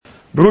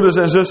Broeders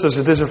en zusters,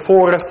 het is een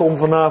voorrecht om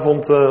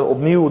vanavond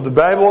opnieuw de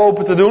Bijbel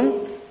open te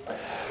doen.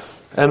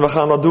 En we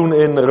gaan dat doen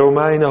in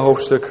Romeinen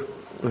hoofdstuk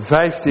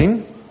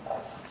 15.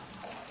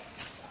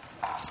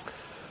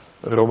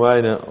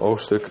 Romeinen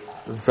hoofdstuk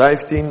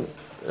 15.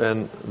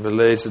 En we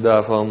lezen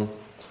daarvan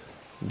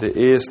de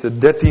eerste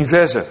 13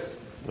 versen.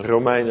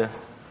 Romeinen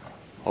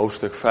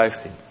hoofdstuk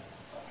 15.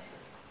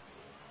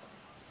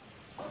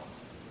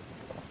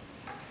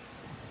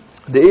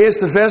 De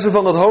eerste versen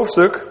van het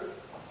hoofdstuk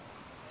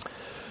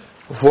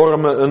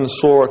vormen een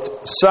soort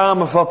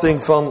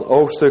samenvatting van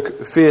hoofdstuk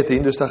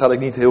 14. Dus daar ga ik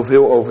niet heel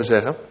veel over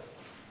zeggen.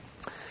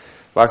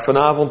 Waar ik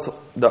vanavond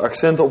de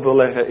accenten op wil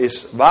leggen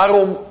is: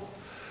 waarom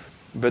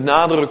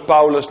benadrukt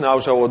Paulus nou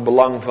zo het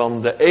belang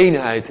van de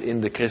eenheid in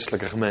de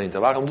christelijke gemeente?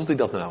 Waarom doet hij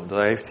dat nou?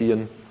 Daar heeft hij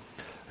een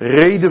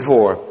reden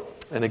voor.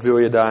 En ik wil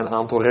je daar een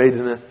aantal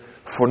redenen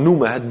voor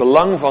noemen. Het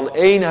belang van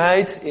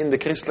eenheid in de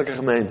christelijke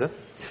gemeente.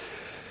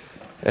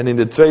 En in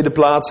de tweede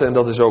plaats, en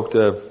dat is ook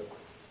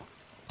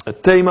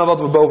het thema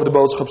wat we boven de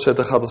boodschap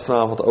zetten, gaat het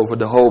vanavond over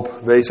de hoop.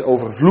 Wees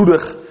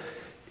overvloedig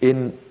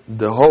in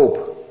de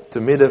hoop. Te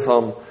midden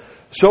van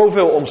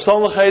zoveel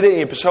omstandigheden in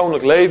je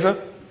persoonlijk leven,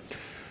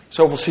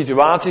 zoveel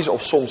situaties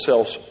of soms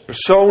zelfs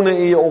personen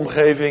in je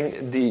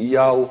omgeving die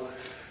jou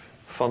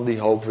van die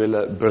hoop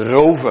willen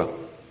beroven.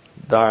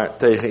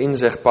 Daartegenin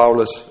zegt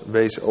Paulus: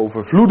 wees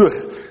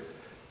overvloedig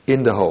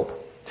in de hoop.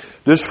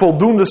 Dus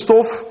voldoende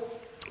stof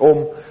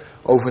om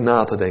over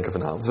na te denken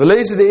vanavond. We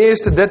lezen de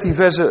eerste 13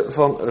 versen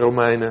van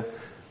Romeinen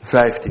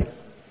 15.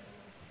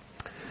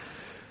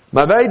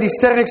 Maar wij die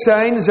sterk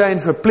zijn, zijn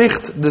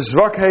verplicht de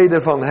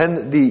zwakheden van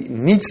hen die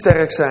niet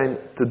sterk zijn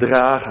te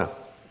dragen.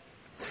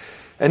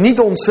 En niet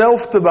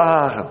onszelf te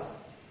behagen.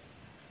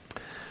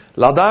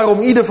 Laat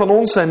daarom ieder van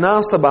ons zijn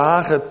naaste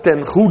behagen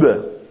ten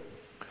goede,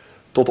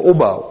 tot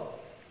opbouw.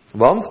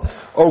 Want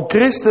ook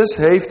Christus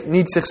heeft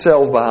niet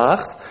zichzelf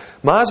behaagd,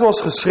 maar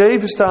zoals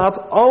geschreven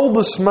staat: al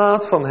de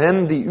smaad van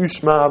hen die u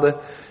smaden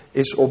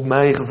is op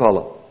mij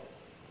gevallen.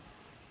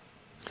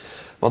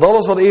 Want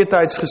alles wat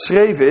eertijds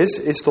geschreven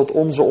is tot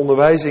onze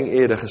onderwijzing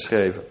eerder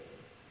geschreven.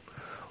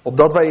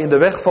 Opdat wij in de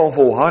weg van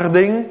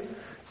volharding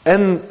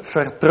en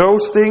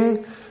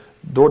vertroosting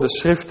door de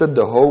schriften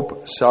de hoop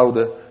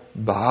zouden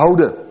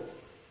behouden.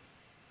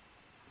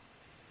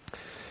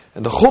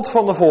 En de God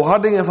van de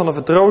volharding en van de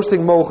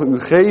vertroosting mogen u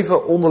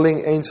geven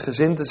onderling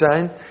eensgezind te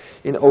zijn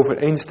in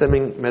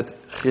overeenstemming met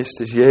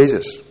Christus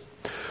Jezus.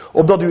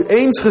 Opdat u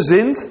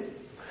eensgezind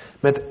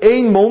met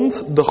één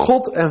mond de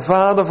God en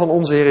Vader van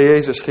onze Heer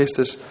Jezus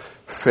Christus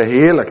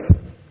verheerlijkt.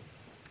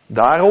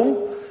 Daarom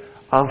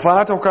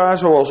aanvaardt elkaar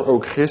zoals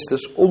ook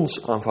Christus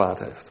ons aanvaard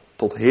heeft,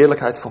 tot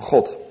heerlijkheid van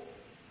God.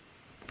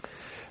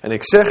 En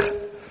ik zeg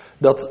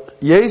dat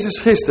Jezus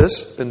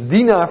Christus een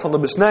dienaar van de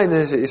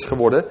besnijdenis is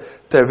geworden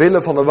ter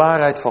wille van de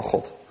waarheid van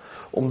God.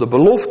 Om de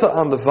belofte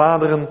aan de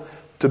vaderen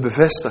te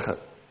bevestigen.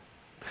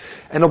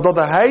 En opdat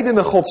de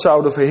heidenen God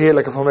zouden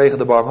verheerlijken vanwege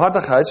de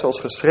barmhartigheid, zoals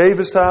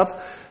geschreven staat: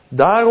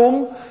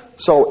 daarom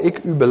zal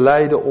ik u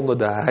belijden onder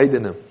de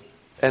heidenen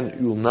en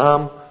uw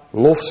naam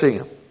lof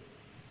zingen.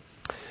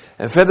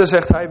 En verder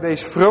zegt hij: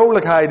 wees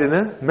vrolijk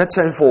heidenen met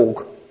zijn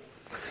volk.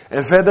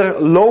 En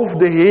verder loof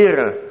de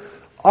Heere,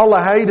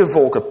 alle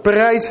heidenvolken,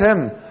 prijs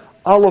hem,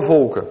 alle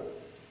volken.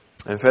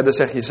 En verder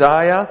zegt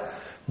Jesaja: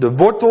 de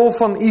wortel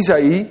van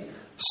Isaïe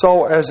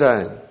zal er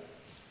zijn.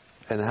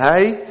 En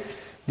hij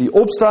die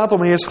opstaat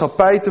om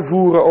heerschappij te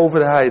voeren over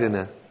de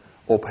heidenen.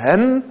 Op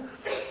hen,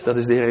 dat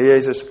is de Heer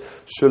Jezus,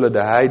 zullen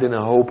de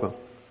heidenen hopen.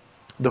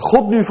 De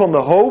God nu van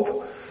de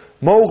hoop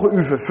mogen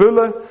u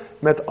vervullen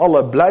met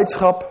alle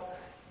blijdschap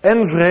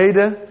en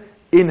vrede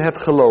in het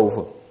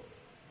geloven.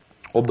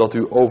 Opdat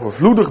u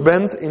overvloedig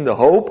bent in de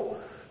hoop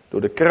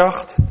door de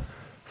kracht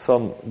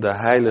van de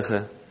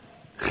Heilige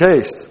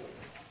Geest.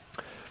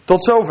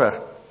 Tot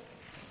zover.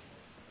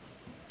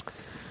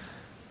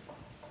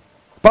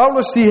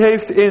 Paulus die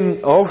heeft in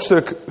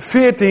hoofdstuk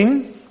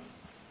 14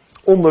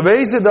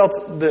 onderwezen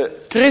dat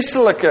de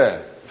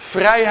christelijke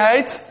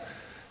vrijheid,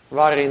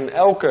 waarin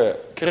elke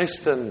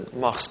christen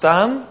mag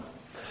staan,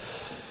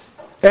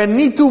 er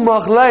niet toe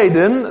mag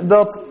leiden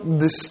dat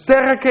de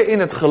sterken in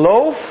het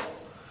geloof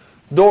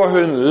door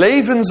hun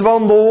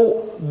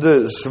levenswandel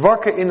de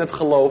zwakken in het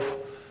geloof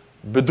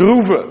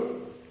bedroeven.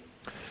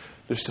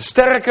 Dus de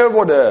sterken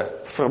worden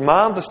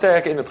vermaand, de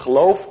sterken in het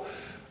geloof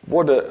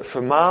worden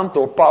vermaand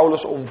door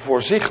Paulus om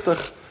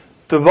voorzichtig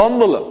te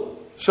wandelen.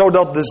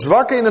 Zodat de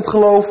zwakken in het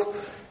geloof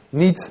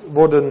niet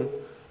worden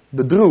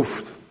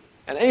bedroefd.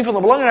 En een van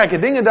de belangrijke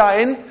dingen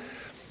daarin,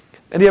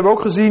 en die hebben we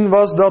ook gezien,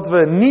 was dat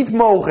we niet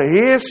mogen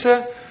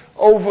heersen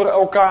over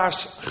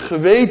elkaars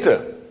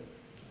geweten.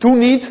 Toen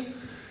niet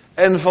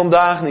en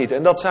vandaag niet.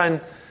 En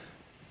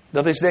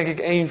dat is denk ik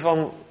een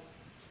van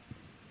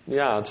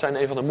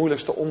de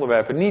moeilijkste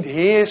onderwerpen. Niet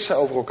heersen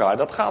over elkaar.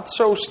 Dat gaat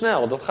zo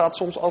snel. Dat gaat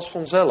soms als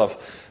vanzelf.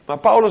 Maar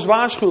Paulus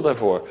waarschuwt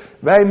daarvoor.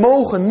 Wij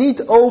mogen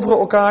niet over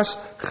elkaars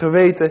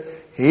geweten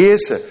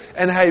heersen.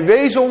 En hij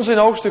wees ons in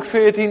hoofdstuk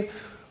 14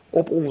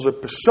 op onze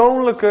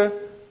persoonlijke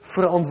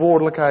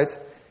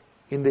verantwoordelijkheid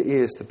in de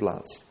eerste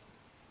plaats.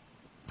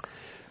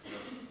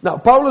 Nou,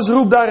 Paulus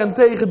roept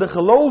daarentegen de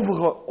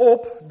gelovigen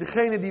op,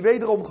 degenen die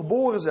wederom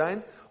geboren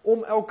zijn,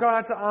 om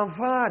elkaar te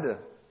aanvaarden.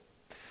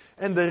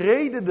 En de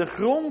reden, de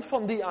grond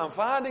van die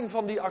aanvaarding,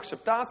 van die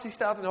acceptatie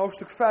staat in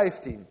hoofdstuk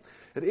 15.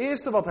 Het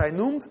eerste wat hij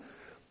noemt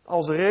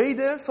als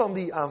reden van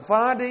die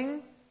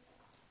aanvaarding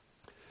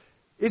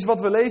is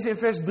wat we lezen in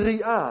vers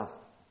 3a.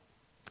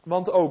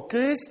 Want ook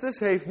Christus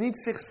heeft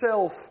niet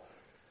zichzelf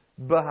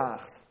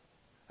behaagd.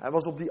 Hij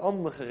was op die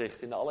ander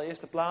gericht. In de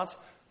allereerste plaats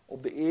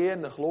op de eer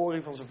en de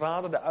glorie van zijn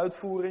vader, de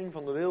uitvoering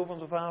van de wil van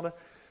zijn vader,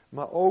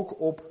 maar ook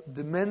op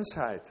de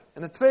mensheid.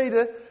 En het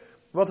tweede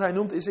wat hij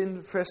noemt is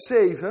in vers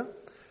 7.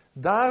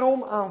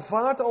 Daarom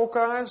aanvaardt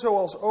elkaar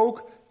zoals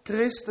ook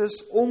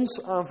Christus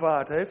ons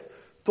aanvaard heeft,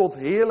 tot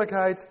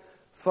heerlijkheid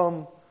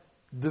van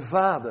de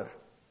Vader.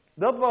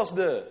 Dat was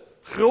de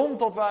grond,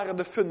 dat waren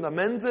de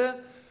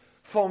fundamenten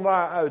van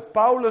waaruit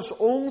Paulus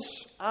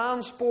ons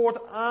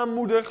aanspoort,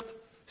 aanmoedigt,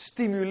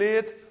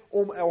 stimuleert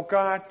om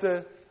elkaar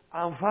te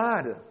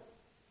aanvaarden.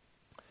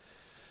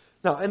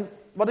 Nou, en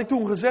wat ik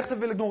toen gezegd heb,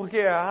 wil ik nog een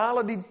keer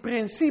herhalen. Die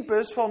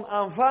principes van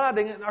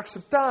aanvaarding en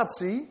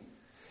acceptatie,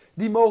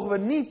 die mogen we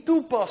niet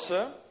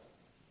toepassen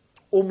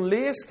om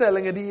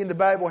leerstellingen die in de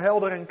Bijbel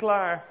helder en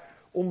klaar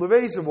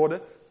onderwezen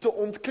worden, te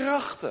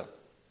ontkrachten.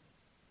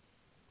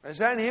 Er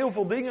zijn heel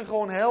veel dingen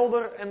gewoon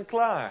helder en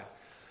klaar.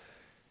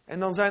 En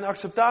dan zijn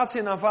acceptatie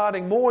en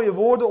aanvaarding mooie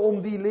woorden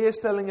om die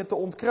leerstellingen te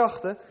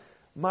ontkrachten,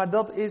 maar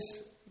dat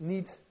is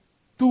niet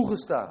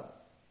toegestaan.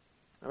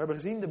 En we hebben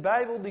gezien, de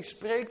Bijbel die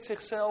spreekt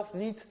zichzelf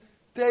niet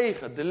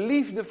tegen. De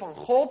liefde van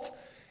God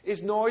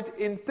is nooit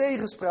in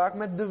tegenspraak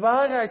met de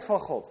waarheid van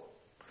God.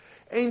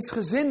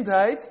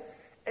 Eensgezindheid,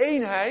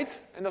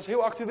 eenheid, en dat is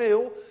heel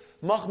actueel,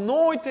 mag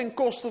nooit ten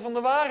koste van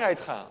de waarheid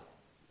gaan.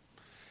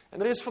 En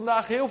er is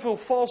vandaag heel veel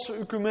valse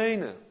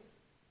ecumenen.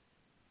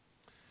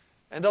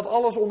 En dat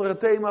alles onder het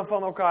thema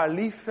van elkaar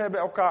liefhebben,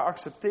 elkaar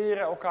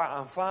accepteren, elkaar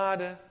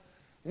aanvaarden.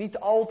 Niet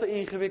al te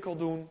ingewikkeld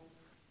doen.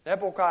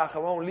 Heb elkaar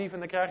gewoon lief en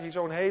dan krijg je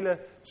zo'n hele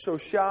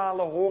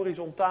sociale,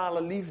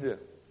 horizontale liefde.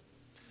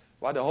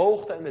 Waar de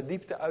hoogte en de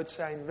diepte uit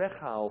zijn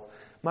weggehaald.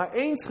 Maar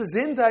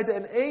eensgezindheid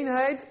en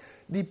eenheid,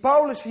 die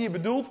Paulus hier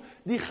bedoelt,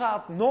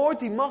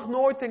 die mag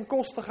nooit ten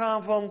koste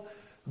gaan van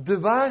de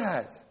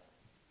waarheid.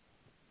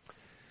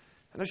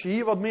 En als je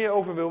hier wat meer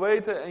over wil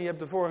weten en je hebt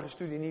de vorige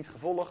studie niet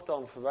gevolgd,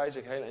 dan verwijs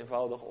ik heel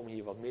eenvoudig om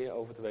hier wat meer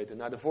over te weten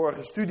naar de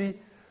vorige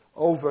studie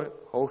over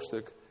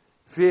hoofdstuk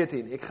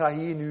 14. Ik ga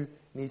hier nu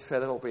niet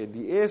verder op in.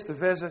 Die eerste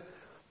verse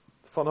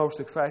van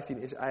hoofdstuk 15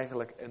 is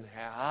eigenlijk een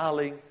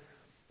herhaling,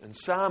 een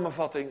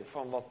samenvatting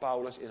van wat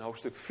Paulus in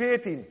hoofdstuk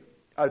 14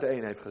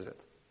 uiteen heeft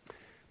gezet.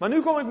 Maar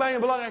nu kom ik bij een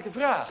belangrijke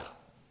vraag.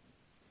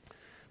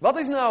 Wat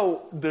is nou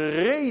de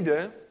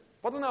reden,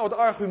 wat is nou het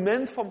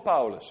argument van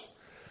Paulus?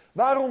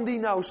 Waarom die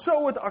nou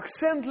zo het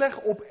accent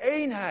legt op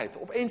eenheid,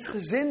 op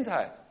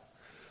eensgezindheid?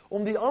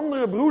 Om die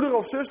andere broeder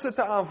of zuster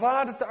te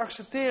aanvaarden, te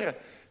accepteren.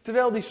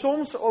 Terwijl die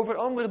soms over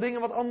andere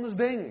dingen wat anders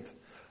denkt.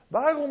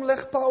 Waarom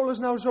legt Paulus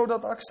nou zo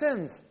dat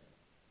accent?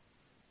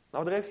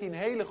 Nou, daar heeft hij een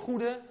hele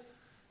goede,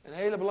 een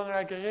hele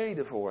belangrijke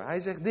reden voor. Hij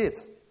zegt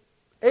dit.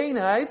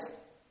 Eenheid,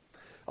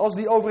 als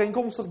die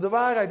overeenkomstig de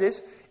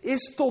waarheid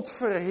is tot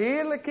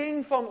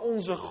verheerlijking van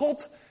onze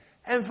God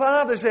en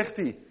Vader, zegt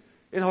hij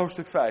in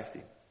hoofdstuk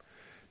 15.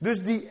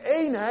 Dus die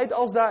eenheid,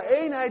 als daar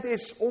eenheid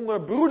is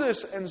onder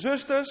broeders en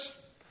zusters,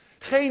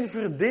 geen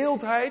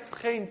verdeeldheid,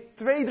 geen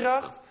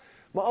tweedracht,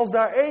 maar als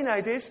daar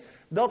eenheid is,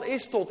 dat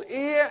is tot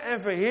eer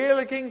en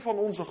verheerlijking van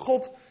onze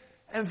God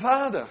en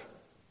Vader.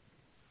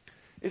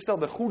 Is dat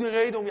de goede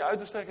reden om je uit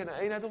te strekken naar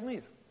eenheid of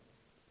niet?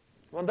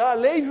 Want daar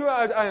leven we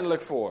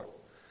uiteindelijk voor.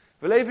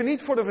 We leven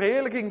niet voor de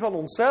verheerlijking van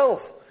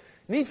onszelf.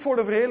 Niet voor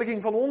de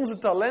verheerlijking van onze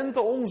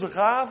talenten, onze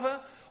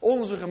gaven,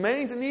 onze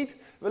gemeente niet.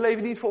 We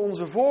leven niet voor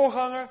onze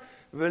voorganger.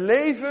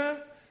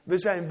 We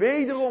zijn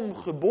wederom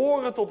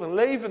geboren tot een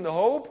levende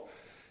hoop.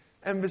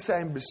 En we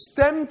zijn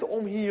bestemd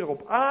om hier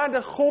op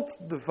aarde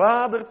God de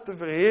Vader te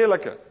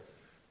verheerlijken.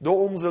 Door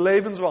onze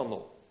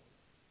levenswandel.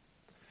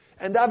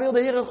 En daar wil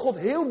de Heere God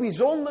heel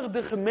bijzonder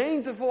de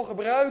gemeente voor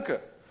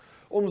gebruiken.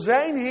 Om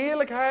zijn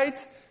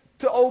heerlijkheid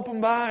te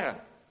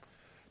openbaren.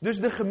 Dus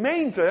de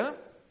gemeente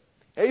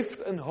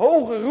heeft een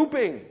hoge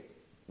roeping.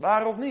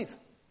 Waar of niet?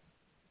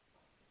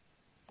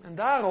 En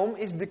daarom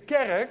is de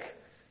kerk,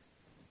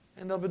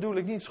 en dat bedoel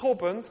ik niet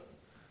schoppend,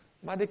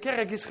 maar de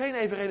kerk is geen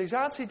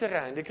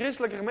evangelisatieterrein. De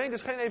christelijke gemeente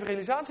is geen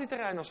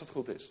evangelisatieterrein als het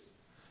goed is.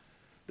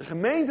 De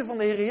gemeente van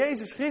de Heer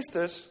Jezus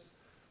Christus,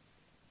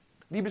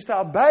 die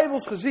bestaat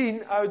bijbels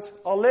gezien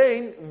uit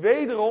alleen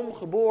wederom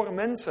geboren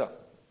mensen.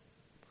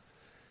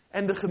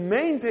 En de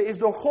gemeente is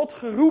door God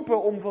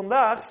geroepen om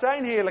vandaag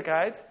zijn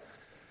heerlijkheid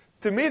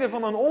te midden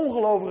van een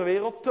ongelovige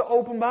wereld te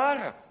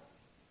openbaren.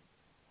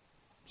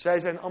 Zij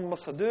zijn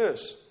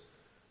ambassadeurs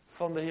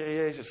van de Heer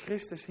Jezus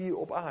Christus hier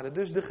op aarde.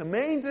 Dus de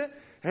gemeente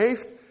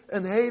heeft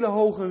een hele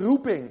hoge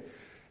roeping.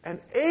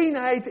 En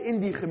eenheid in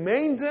die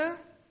gemeente,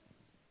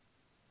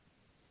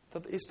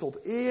 dat is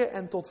tot eer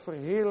en tot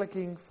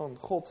verheerlijking van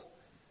God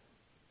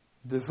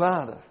de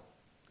Vader.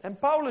 En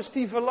Paulus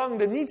die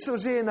verlangde niet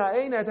zozeer naar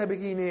eenheid, heb ik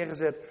hier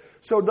neergezet,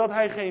 zodat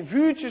hij geen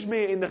vuurtjes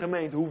meer in de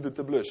gemeente hoefde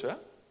te blussen.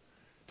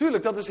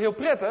 Tuurlijk, dat is heel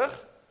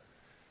prettig.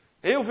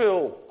 Heel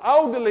veel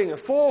ouderlingen,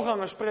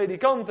 voorgangers,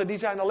 predikanten, die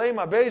zijn alleen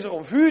maar bezig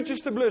om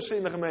vuurtjes te blussen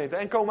in de gemeente.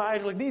 En komen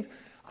eigenlijk niet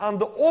aan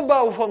de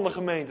opbouw van de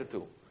gemeente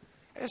toe.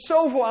 Er is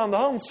zoveel aan de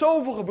hand,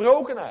 zoveel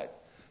gebrokenheid.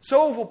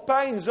 Zoveel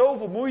pijn,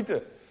 zoveel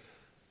moeite.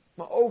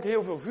 Maar ook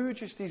heel veel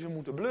vuurtjes die ze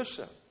moeten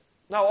blussen.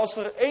 Nou, als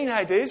er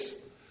eenheid is,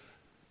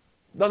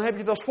 dan heb je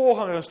het als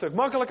voorganger een stuk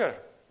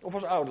makkelijker. Of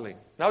als ouderling.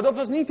 Nou, dat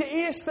was niet de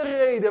eerste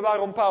reden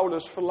waarom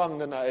Paulus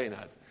verlangde naar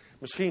eenheid.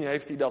 Misschien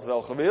heeft hij dat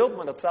wel gewild,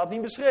 maar dat staat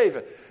niet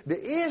beschreven.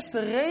 De eerste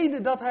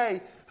reden dat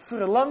hij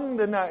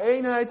verlangde naar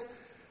eenheid,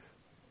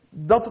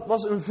 dat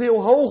was een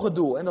veel hoger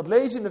doel. En dat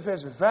lees je in de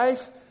versen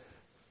 5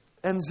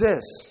 en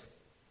 6.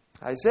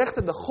 Hij zegt,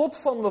 en de God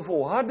van de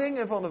volharding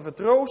en van de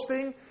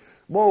vertroosting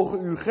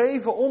mogen u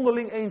geven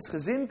onderling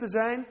eensgezind te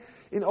zijn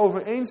in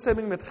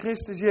overeenstemming met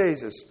Christus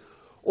Jezus.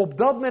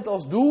 Opdat met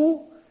als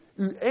doel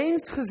u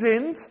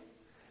eensgezind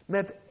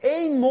met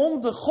één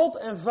mond de God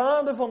en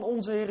Vader van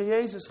onze Heer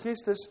Jezus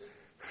Christus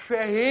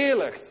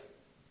verheerlijkt.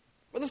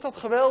 Wat is dat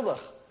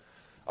geweldig.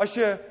 Als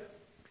je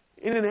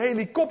in een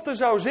helikopter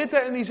zou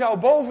zitten en die zou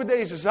boven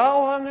deze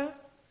zaal hangen.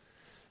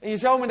 En je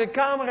zou met een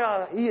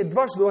camera hier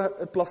dwars door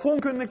het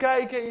plafond kunnen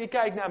kijken. En je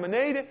kijkt naar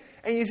beneden.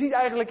 En je ziet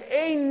eigenlijk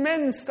één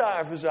mens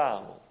daar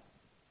verzameld.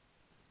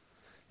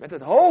 Met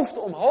het hoofd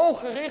omhoog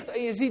gericht.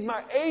 En je ziet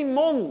maar één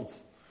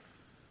mond.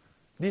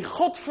 Die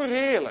God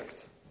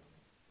verheerlijkt.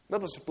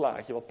 Dat is het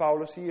plaatje wat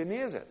Paulus hier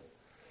neerzet.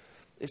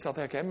 Is dat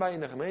herkenbaar in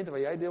de gemeente waar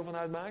jij deel van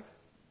uitmaakt?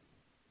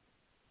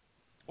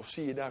 Of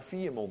zie je daar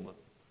 4 monden?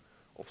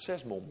 Of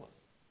 6 monden?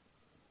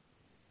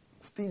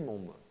 Of 10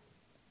 monden?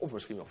 Of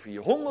misschien wel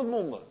 400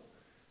 monden?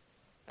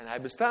 En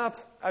hij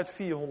bestaat uit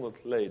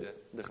 400 leden,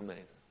 de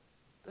gemeente.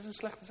 Dat is een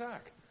slechte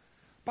zaak.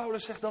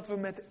 Paulus zegt dat we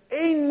met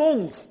één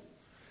mond,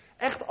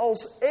 echt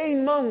als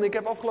één man. Ik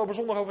heb afgelopen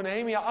zondag over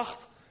Nehemia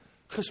 8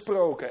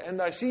 gesproken. En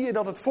daar zie je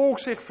dat het volk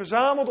zich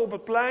verzamelt op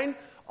het plein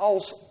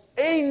als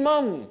één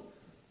man.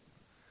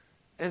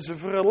 En ze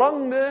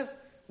verlangden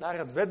naar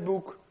het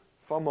wetboek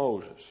van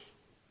Mozes.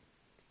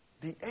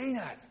 Die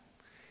eenheid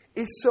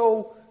is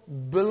zo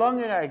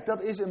belangrijk.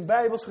 Dat is een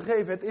Bijbels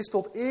gegeven. Het is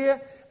tot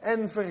eer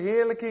en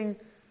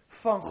verheerlijking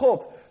van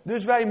God.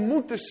 Dus wij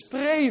moeten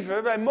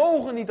streven, wij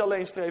mogen niet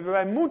alleen streven,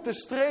 wij moeten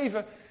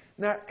streven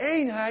naar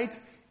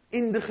eenheid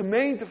in de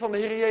gemeente van de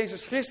Heer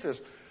Jezus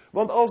Christus.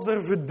 Want als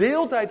er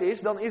verdeeldheid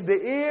is, dan is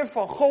de eer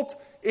van God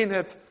in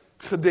het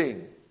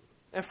geding.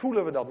 En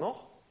voelen we dat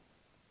nog?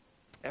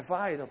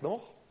 Ervaar je dat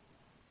nog?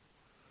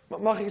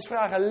 Mag ik eens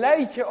vragen,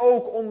 lijd je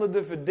ook onder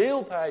de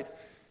verdeeldheid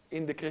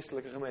in de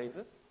christelijke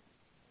gemeente?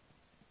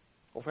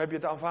 Of heb je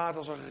het aanvaard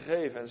als een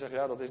gegeven en zeg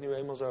ja, dat is nu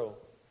eenmaal zo.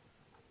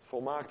 Het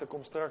volmaakte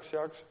komt straks,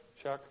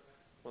 Jacques.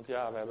 Want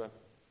ja, we hebben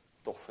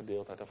toch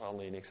verdeeldheid, daar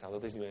verander je niks aan.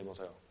 Dat is nu eenmaal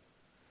zo.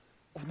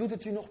 Of doet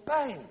het je nog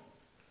pijn?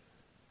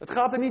 Het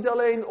gaat er niet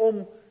alleen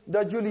om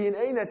dat jullie in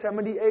eenheid zijn,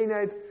 maar die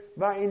eenheid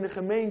waarin de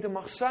gemeente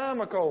mag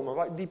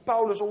samenkomen. Die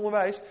Paulus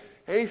onderwijst,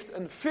 heeft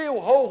een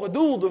veel hoger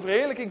doel, de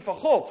verheerlijking van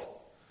God.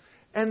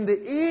 En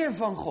de eer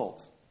van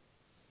God.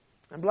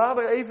 En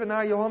blader even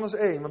naar Johannes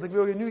 1, want ik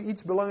wil je nu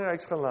iets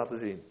belangrijks gaan laten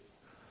zien.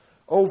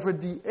 Over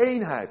die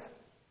eenheid.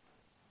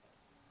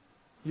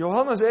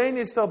 Johannes 1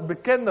 is dat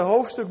bekende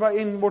hoofdstuk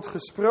waarin wordt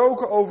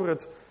gesproken over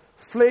het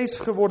vlees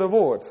geworden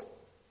woord.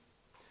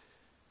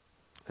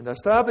 En daar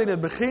staat in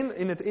het begin,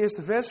 in het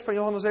eerste vers van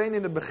Johannes 1,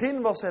 in het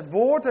begin was het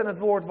woord en het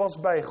woord was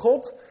bij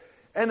God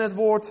en het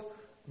woord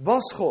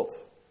was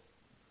God.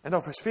 En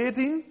dan vers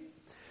 14.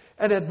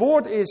 En het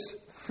woord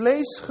is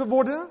vlees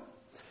geworden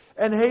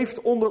en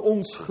heeft onder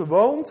ons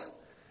gewoond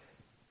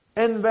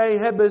en wij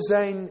hebben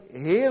zijn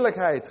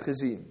heerlijkheid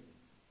gezien.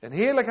 En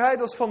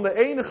heerlijkheid als van de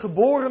enige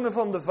geborene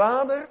van de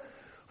Vader,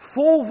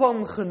 vol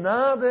van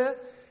genade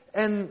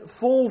en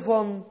vol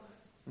van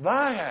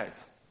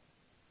waarheid.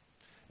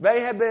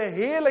 Wij hebben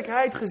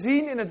heerlijkheid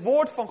gezien in het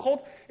woord van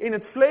God, in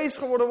het vlees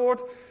geworden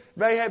woord.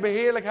 Wij hebben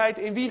heerlijkheid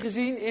in wie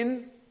gezien?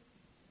 In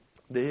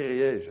de Heer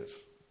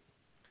Jezus.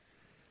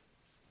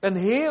 Een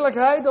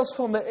heerlijkheid als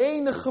van de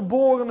enige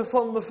geborene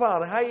van de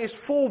Vader. Hij is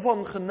vol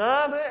van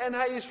genade en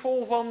hij is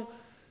vol van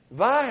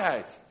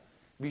waarheid.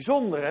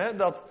 Bijzonder hè,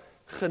 dat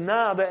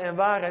genade en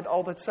waarheid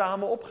altijd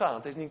samen opgaan.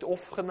 Het is niet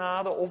of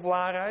genade of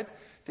waarheid.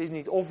 Het is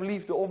niet of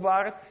liefde of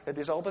waarheid. Het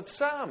is altijd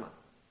samen.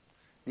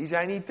 Die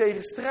zijn niet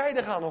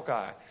tegenstrijdig aan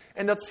elkaar.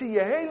 En dat zie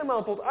je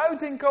helemaal tot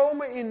uiting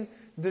komen in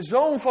de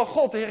Zoon van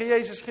God, de Heer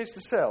Jezus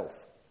Christus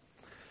zelf.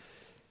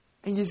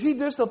 En je ziet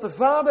dus dat de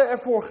Vader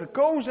ervoor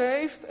gekozen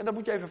heeft, en dat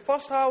moet je even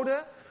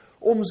vasthouden,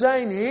 om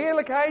zijn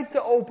heerlijkheid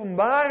te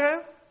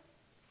openbaren.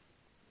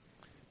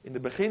 In de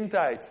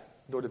begintijd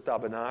door de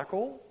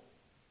tabernakel,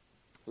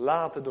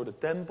 later door de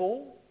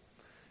tempel.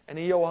 En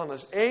in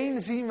Johannes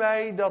 1 zien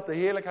wij dat de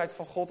heerlijkheid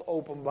van God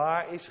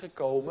openbaar is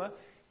gekomen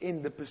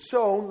in de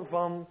persoon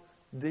van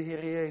de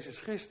Heer Jezus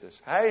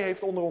Christus. Hij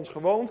heeft onder ons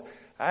gewoond,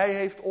 hij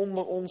heeft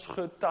onder ons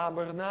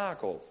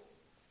getabernakeld.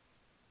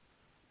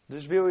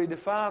 Dus wil je de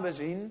Vader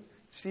zien,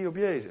 zie op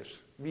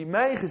Jezus. Wie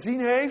mij gezien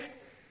heeft,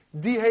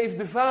 die heeft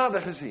de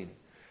Vader gezien.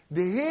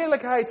 De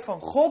heerlijkheid van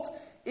God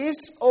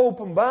is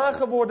openbaar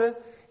geworden,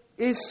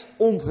 is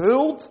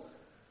onthuld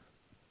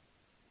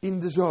in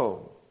de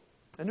Zoon.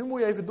 En nu moet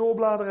je even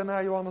doorbladeren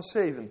naar Johannes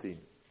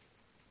 17.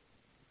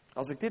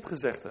 Als ik dit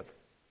gezegd heb.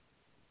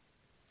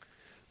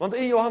 Want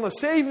in Johannes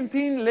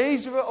 17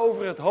 lezen we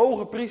over het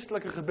hoge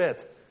priestelijke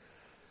gebed.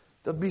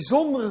 Dat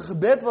bijzondere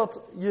gebed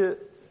wat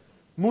je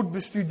moet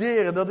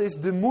bestuderen, dat is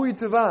de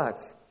moeite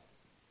waard.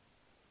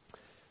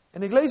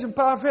 En ik lees een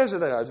paar versen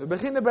daaruit. We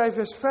beginnen bij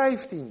vers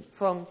 15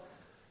 van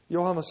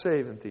Johannes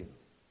 17.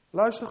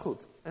 Luister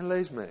goed en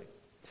lees mee.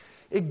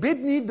 Ik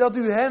bid niet dat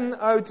u hen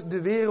uit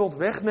de wereld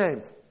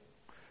wegneemt.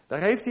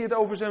 Daar heeft hij het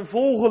over zijn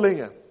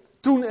volgelingen,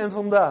 toen en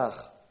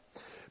vandaag.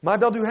 Maar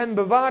dat u hen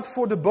bewaart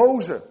voor de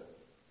boze.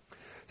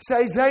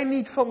 Zij zijn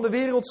niet van de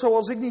wereld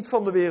zoals ik niet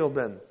van de wereld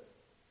ben.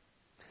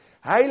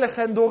 Heilig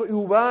hen door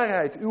uw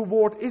waarheid. Uw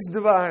woord is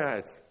de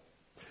waarheid.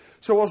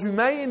 Zoals u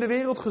mij in de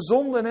wereld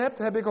gezonden hebt,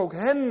 heb ik ook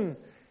hen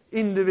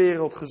in de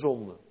wereld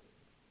gezonden.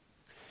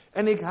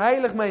 En ik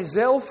heilig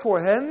mijzelf voor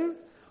hen,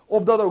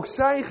 opdat ook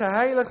zij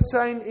geheiligd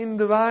zijn in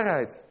de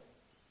waarheid.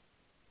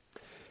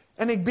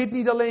 En ik bid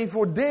niet alleen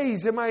voor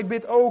deze, maar ik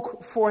bid ook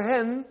voor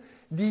hen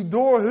die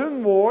door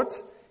hun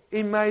woord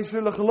in mij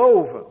zullen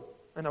geloven.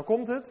 En nou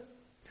komt het.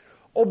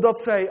 Opdat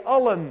zij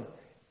allen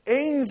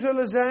één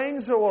zullen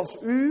zijn,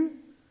 zoals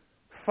u,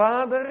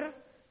 Vader,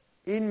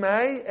 in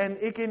mij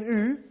en ik in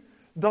u,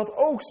 dat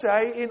ook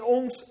zij in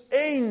ons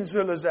één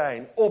zullen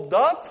zijn.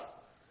 Opdat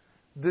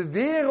de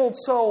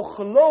wereld zal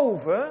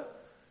geloven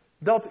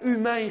dat u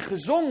mij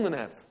gezonden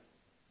hebt.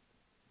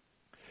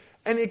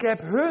 En ik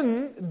heb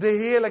hun de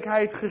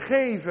heerlijkheid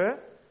gegeven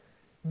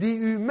die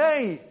u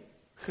mij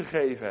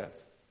gegeven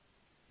hebt.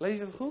 Lees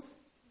je het goed?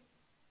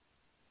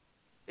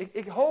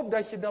 Ik hoop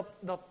dat je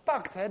dat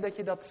pakt, hè, dat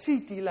je dat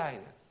ziet, die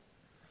lijnen.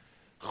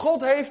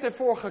 God heeft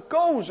ervoor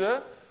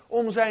gekozen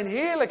om zijn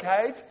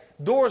heerlijkheid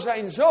door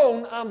zijn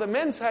Zoon aan de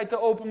mensheid te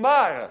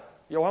openbaren.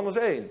 Johannes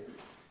 1.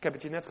 Ik heb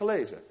het je net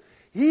gelezen.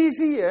 Hier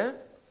zie je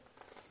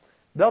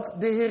dat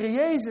de Heer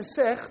Jezus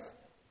zegt: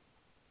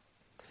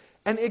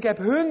 en ik heb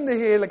hun de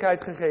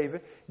heerlijkheid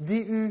gegeven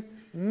die u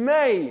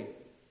mij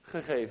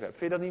gegeven hebt.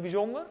 Vind je dat niet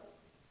bijzonder?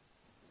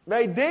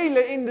 Wij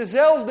delen in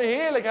dezelfde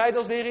heerlijkheid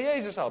als de Heer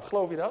Jezus had.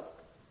 Geloof je dat?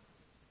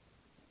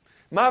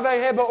 Maar wij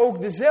hebben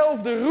ook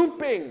dezelfde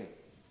roeping.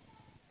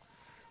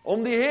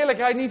 Om die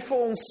heerlijkheid niet voor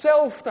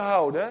onszelf te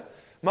houden,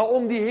 maar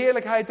om die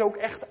heerlijkheid ook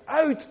echt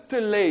uit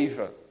te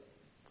leven.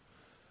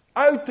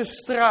 Uit te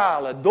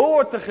stralen,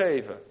 door te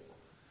geven.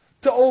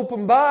 Te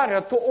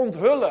openbaren, te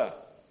onthullen.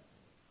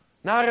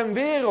 Naar een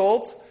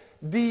wereld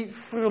die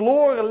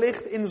verloren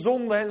ligt in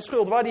zonde en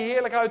schuld. Waar die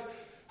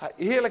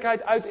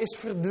heerlijkheid uit is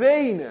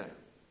verdwenen.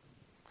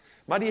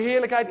 Maar die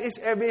heerlijkheid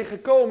is er weer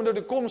gekomen door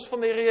de komst van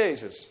de Heer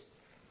Jezus.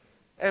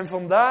 En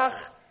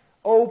vandaag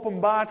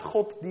openbaart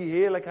God die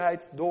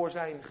heerlijkheid door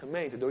zijn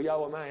gemeente. Door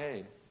jou en mij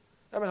heen.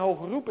 We hebben een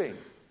hoge roeping.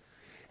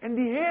 En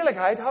die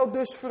heerlijkheid houdt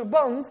dus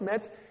verband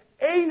met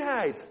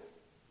eenheid.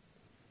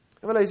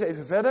 En we lezen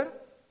even verder.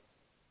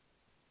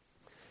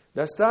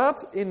 Daar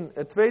staat in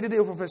het tweede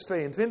deel van vers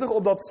 22,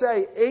 opdat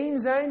zij één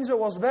zijn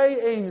zoals wij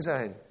één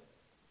zijn.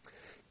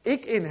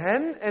 Ik in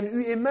hen en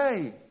u in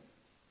mij.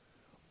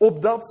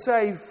 Opdat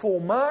zij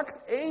volmaakt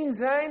één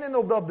zijn en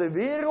opdat de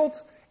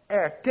wereld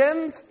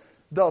erkent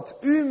dat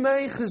u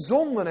mij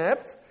gezonden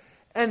hebt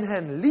en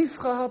hen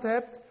liefgehad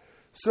hebt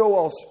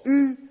zoals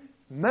u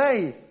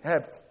mij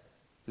hebt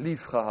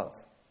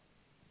liefgehad.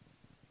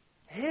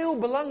 Heel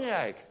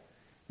belangrijk,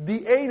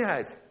 die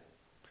eenheid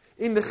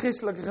in de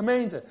christelijke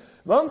gemeente.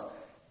 Want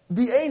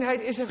die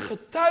eenheid is een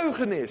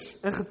getuigenis.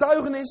 Een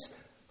getuigenis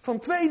van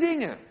twee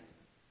dingen.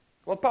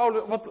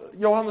 Wat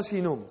Johannes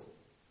hier noemt.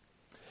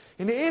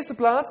 In de eerste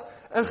plaats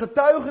een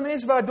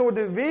getuigenis waardoor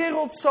de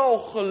wereld zal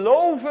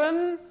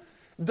geloven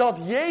dat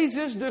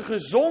Jezus de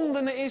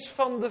gezondene is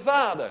van de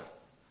Vader.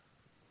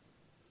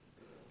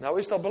 Nou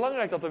is dat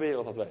belangrijk dat de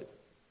wereld dat weet.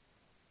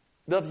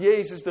 Dat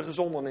Jezus de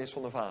gezondene is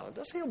van de Vader.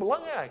 Dat is heel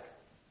belangrijk.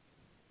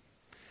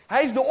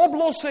 Hij is de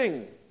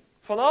oplossing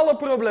van alle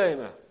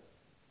problemen.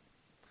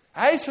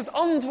 Hij is het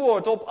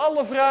antwoord op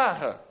alle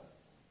vragen.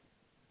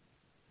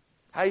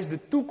 Hij is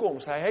de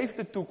toekomst. Hij heeft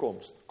de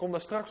toekomst. Ik kom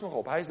daar straks nog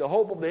op. Hij is de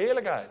hoop op de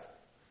heerlijkheid.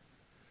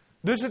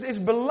 Dus het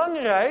is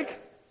belangrijk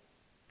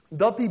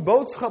dat die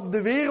boodschap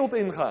de wereld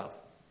ingaat.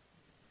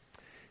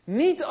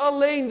 Niet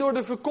alleen door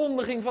de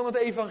verkondiging van het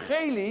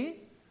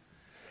evangelie,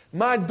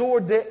 maar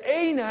door de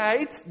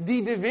eenheid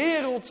die de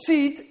wereld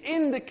ziet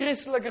in de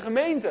christelijke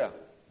gemeente.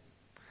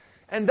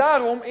 En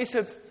daarom is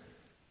het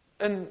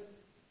een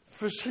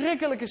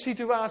verschrikkelijke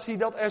situatie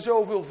dat er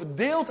zoveel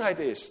verdeeldheid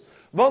is.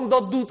 Want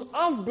dat doet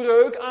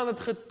afbreuk aan het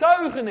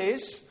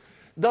getuigenis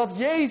dat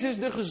Jezus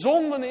de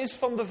gezondene is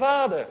van de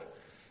Vader.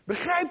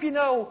 Begrijp je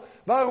nou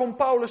waarom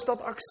Paulus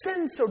dat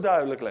accent zo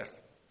duidelijk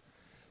legt?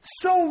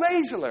 Zo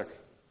wezenlijk.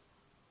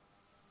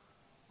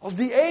 Als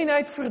die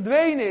eenheid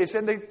verdwenen is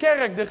en de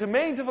kerk, de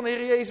gemeente van de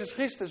Heer Jezus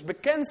Christus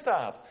bekend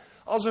staat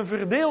als een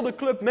verdeelde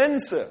club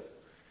mensen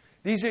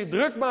die zich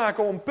druk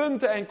maken om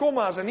punten en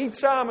komma's en niet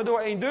samen door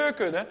één deur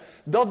kunnen,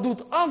 dat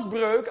doet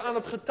afbreuk aan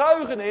het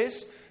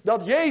getuigenis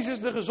dat Jezus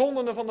de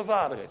gezondene van de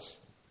Vader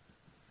is.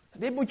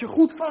 Dit moet je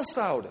goed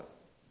vasthouden.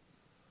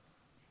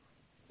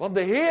 Want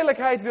de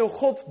heerlijkheid wil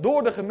God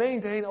door de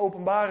gemeente heen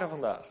openbaren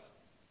vandaag.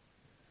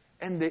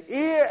 En de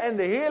eer en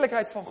de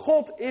heerlijkheid van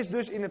God is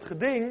dus in het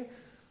geding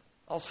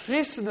als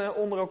christenen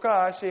onder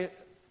elkaar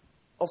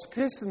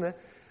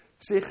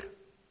zich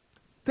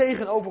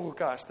tegenover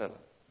elkaar stellen.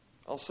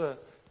 Als ze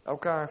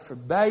elkaar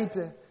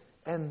verbijten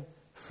en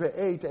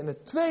vereten. En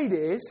het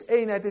tweede is,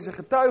 eenheid is een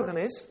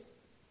getuigenis.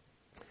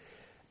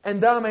 En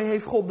daarmee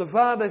heeft God de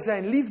Vader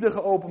zijn liefde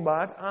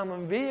geopenbaard aan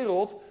een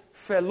wereld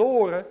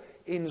verloren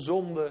in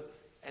zonde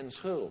en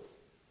schuld.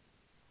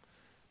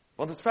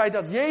 Want het feit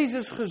dat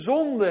Jezus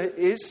gezonden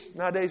is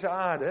naar deze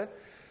aarde,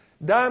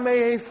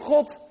 daarmee heeft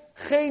God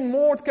geen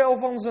moordkuil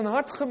van zijn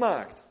hart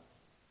gemaakt.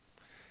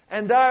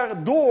 En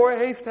daardoor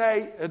heeft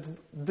hij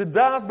de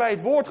daad bij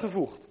het woord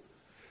gevoegd.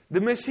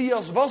 De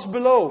Messias was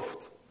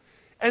beloofd.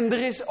 En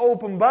er is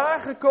openbaar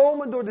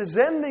gekomen door de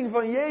zending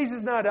van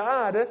Jezus naar de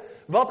aarde,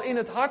 wat in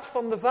het hart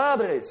van de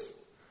Vader is.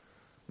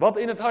 Wat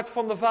in het hart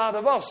van de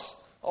Vader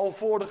was, al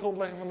voor de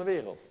grondlegging van de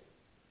wereld.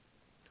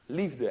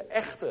 Liefde,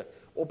 echte,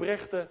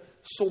 oprechte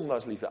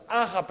zondaarsliefde,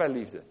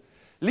 agape-liefde.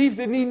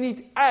 Liefde die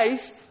niet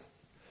eist,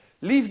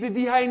 liefde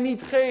die hij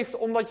niet geeft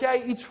omdat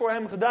jij iets voor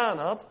hem gedaan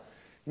had.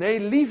 Nee,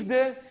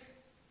 liefde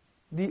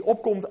die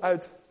opkomt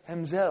uit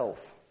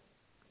hemzelf,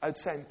 uit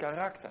zijn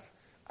karakter,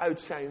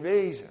 uit zijn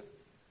wezen.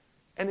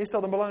 En is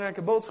dat een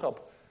belangrijke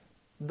boodschap?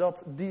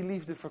 Dat die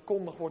liefde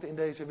verkondigd wordt in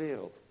deze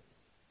wereld.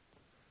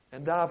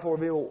 En daarvoor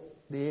wil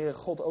de Heere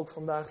God ook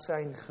vandaag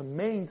zijn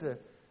gemeente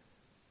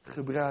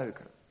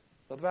gebruiken.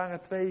 Dat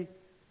waren 2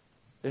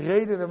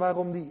 redenen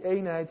waarom die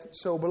eenheid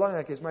zo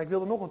belangrijk is. Maar ik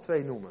wil er nog een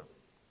 2 noemen.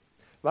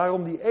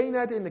 Waarom die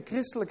eenheid in de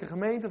christelijke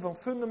gemeente van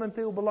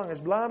fundamenteel belang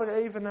is. Blader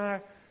even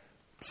naar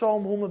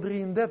Psalm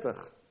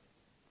 133.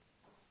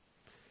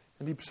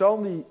 En die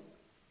psalm die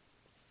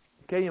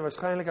ken je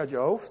waarschijnlijk uit je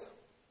hoofd.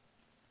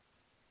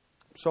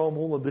 Psalm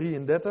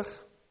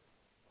 133.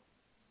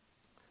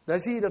 Daar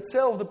zie je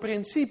datzelfde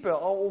principe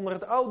al onder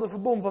het oude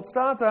verbond. Wat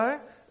staat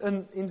daar?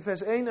 In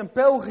vers 1, een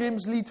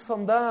pelgrimslied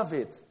van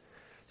David.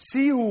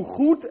 Zie hoe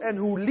goed en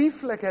hoe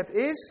lieflijk het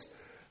is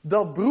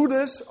dat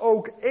broeders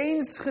ook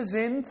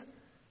eensgezind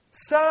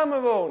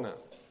samenwonen.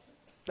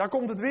 Daar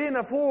komt het weer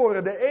naar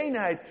voren, de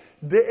eenheid,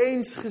 de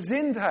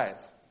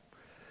eensgezindheid.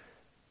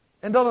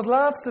 En dan het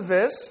laatste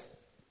vers,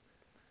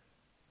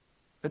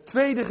 het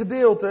tweede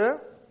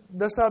gedeelte,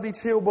 daar staat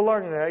iets heel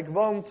belangrijk.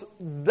 Want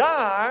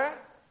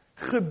daar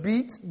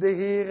gebiedt de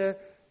Heere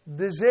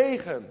de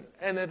zegen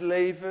en het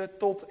leven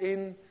tot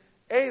in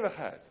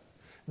eeuwigheid.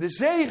 De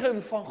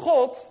zegen van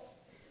God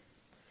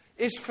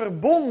is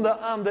verbonden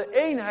aan de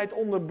eenheid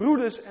onder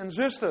broeders en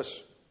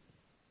zusters.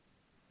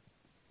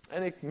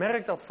 En ik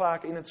merk dat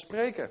vaak in het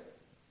spreken.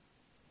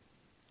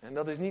 En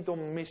dat is niet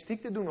om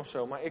mystiek te doen of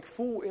zo, maar ik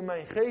voel in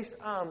mijn geest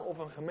aan of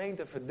een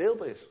gemeente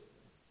verdeeld is.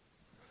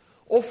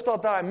 Of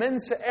dat daar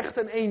mensen echt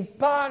een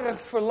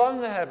eenparig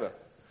verlangen hebben.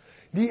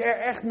 Die er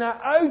echt naar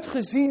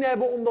uitgezien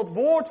hebben om dat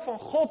woord van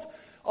God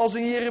als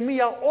in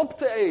Jeremia op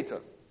te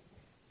eten.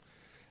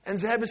 En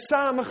ze hebben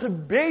samen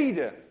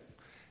gebeden.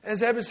 En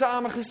ze hebben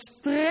samen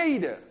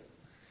gestreden.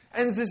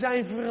 En ze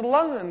zijn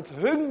verlangend,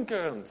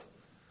 hunkerend.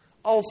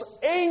 Als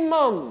één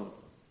man.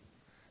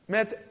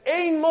 Met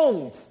één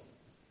mond.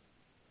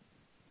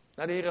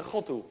 Naar de Heere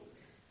God toe.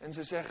 En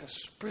ze zeggen,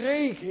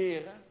 spreek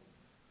Heere.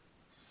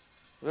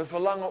 We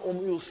verlangen om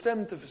uw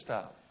stem te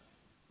verstaan.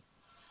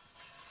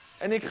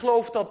 En ik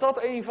geloof dat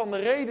dat een van de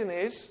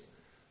redenen is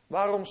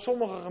waarom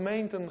sommige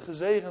gemeenten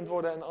gezegend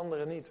worden en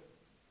andere niet.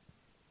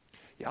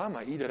 Ja,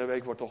 maar iedere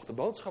week wordt toch de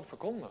boodschap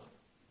verkondigd.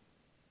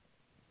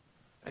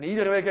 En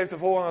iedere week heeft de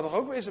voorganger toch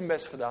ook weer zijn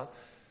best gedaan.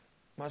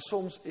 Maar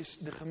soms is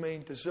de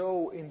gemeente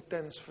zo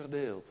intens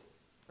verdeeld.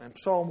 En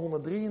Psalm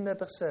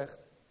 133 zegt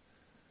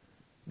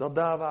dat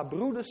daar waar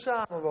broeders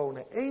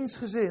samenwonen,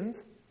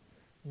 eensgezind,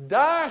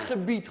 daar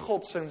gebiedt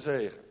God zijn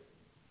zegen.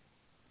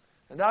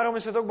 En daarom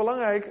is het ook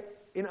belangrijk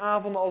in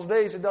avonden als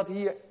deze dat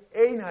hier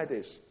eenheid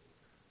is.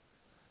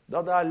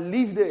 Dat daar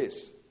liefde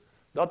is.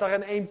 Dat daar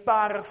een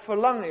eenparig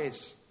verlangen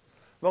is.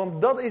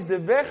 Want dat is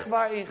de weg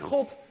waarin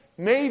God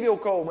mee wil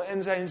komen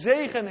en zijn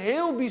zegen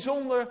heel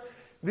bijzonder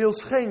wil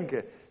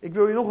schenken. Ik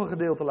wil je nog een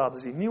gedeelte laten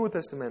zien. Nieuwe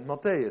Testament,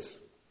 Matthäus.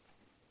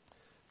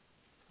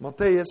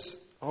 Matthäus,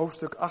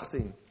 hoofdstuk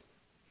 18.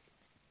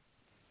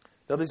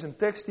 Dat is een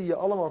tekst die je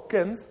allemaal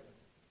kent.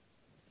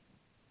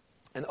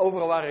 En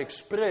overal waar ik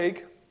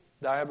spreek,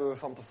 daar hebben we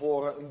van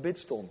tevoren een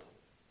bidstond.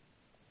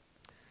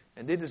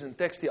 En dit is een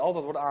tekst die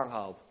altijd wordt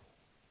aangehaald.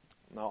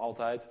 Nou,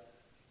 altijd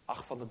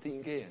 8 van de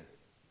 10 keer.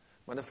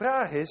 Maar de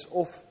vraag is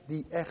of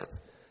die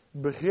echt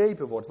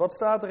begrepen wordt. Wat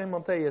staat er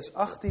in Matthäus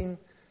 18,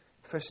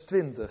 vers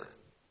 20?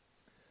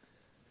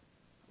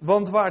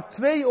 Want waar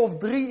 2 of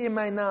 3 in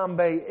mijn naam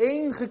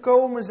bijeen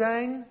gekomen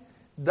zijn,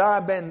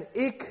 daar ben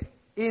ik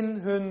in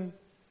hun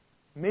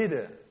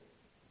midden.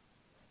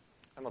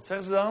 En wat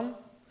zeggen ze dan?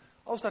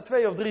 Als daar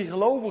 2 of 3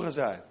 gelovigen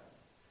zijn.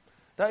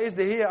 Daar is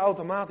de Heer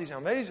automatisch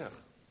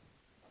aanwezig.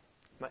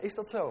 Maar is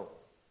dat zo?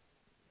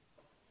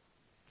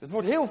 Het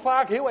wordt heel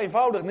vaak heel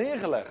eenvoudig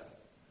neergelegd.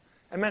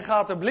 En men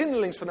gaat er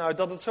blindelings vanuit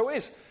dat het zo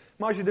is.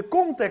 Maar als je de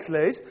context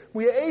leest,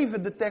 moet je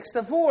even de tekst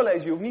daarvoor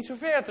lezen. Je hoeft niet zo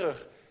ver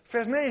terug.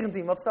 Vers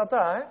 19, wat staat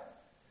daar?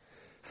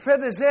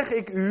 Verder zeg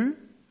ik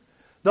u,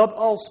 dat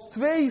als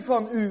 2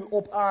 van u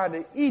op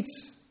aarde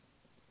iets,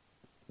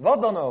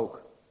 wat dan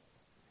ook,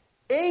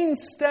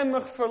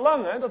 eenstemmig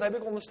verlangen, dat heb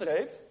ik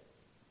onderstreept,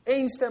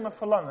 eenstemmig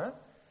verlangen,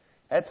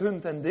 het hun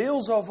ten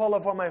deel zal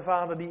vallen van mijn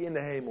Vader die in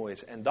de hemel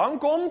is. En dan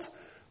komt,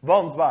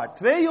 want waar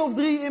 2 of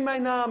 3 in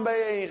mijn naam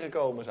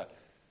bijeengekomen zijn.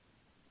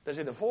 Daar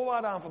zit een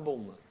voorwaarde aan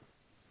verbonden.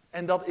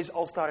 En dat is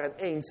als daar een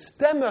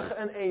eenstemmig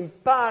en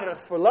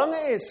eenparig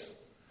verlangen is.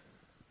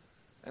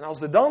 En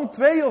als er dan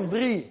 2 of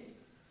 3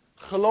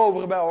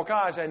 gelovigen bij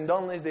elkaar zijn,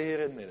 dan is de Heer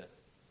in het midden.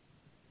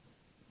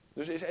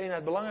 Dus is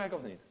eenheid belangrijk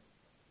of niet?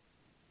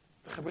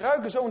 We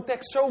gebruiken zo'n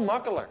tekst zo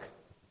makkelijk.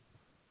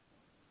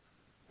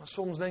 Maar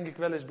soms denk ik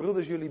wel eens,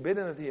 broeders, jullie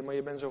bidden het hier, maar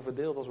je bent zo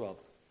verdeeld als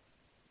wat.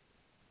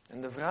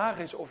 En de vraag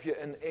is of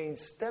je een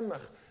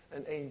eenstemmig,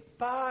 een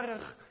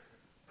eenparig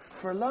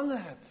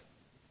verlangen hebt.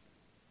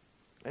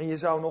 En je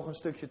zou nog een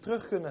stukje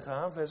terug kunnen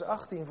gaan, vers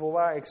 18.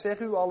 Voorwaar, ik zeg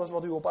u, alles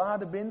wat u op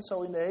aarde bindt,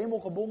 zal in de hemel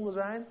gebonden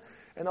zijn.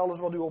 En alles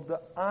wat u op de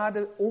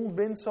aarde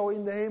ontbindt, zal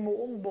in de hemel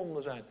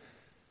ontbonden zijn.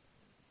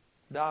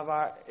 Daar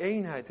waar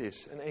eenheid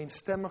is, een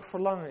eenstemmig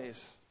verlangen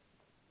is.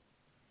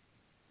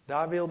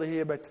 Daar wil de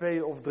Heer bij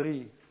 2 of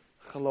 3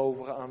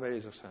 gelovigen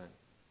aanwezig zijn.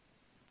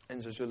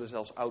 En ze zullen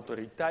zelfs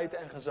autoriteit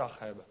en gezag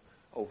hebben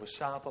over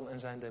Satan en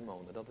zijn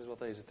demonen. Dat is wat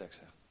deze tekst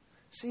zegt.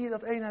 Zie je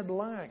dat eenheid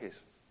belangrijk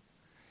is?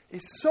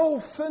 Is zo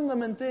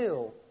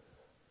fundamenteel.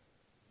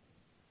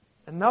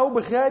 En nou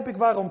begrijp ik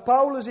waarom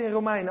Paulus in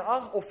Romeinen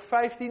 8 of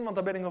 15, want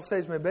daar ben ik nog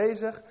steeds mee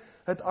bezig,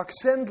 het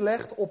accent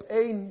legt op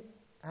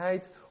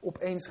eenheid, op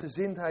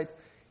eensgezindheid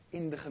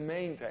in de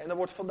gemeente. En er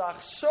wordt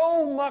vandaag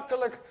zo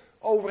makkelijk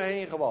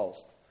overheen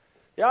gewalst.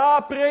 Ja,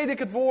 predik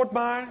het woord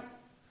maar.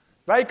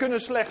 Wij kunnen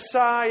slechts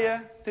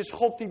zaaien. Het is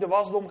God die de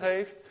wasdom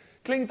geeft.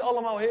 Klinkt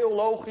allemaal heel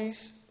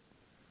logisch.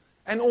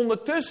 En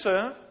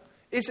ondertussen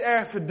is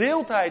er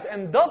verdeeldheid.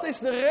 En dat is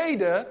de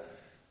reden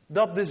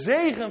dat de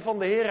zegen van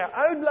de Heer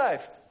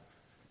uitblijft.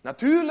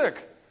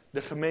 Natuurlijk,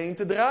 de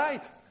gemeente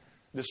draait.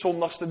 De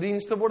zondagse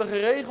diensten worden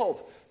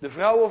geregeld. De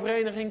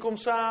vrouwenvereniging komt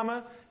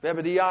samen. We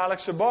hebben de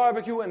jaarlijkse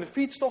barbecue en de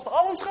fietstocht.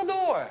 Alles gaat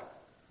door.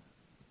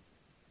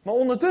 Maar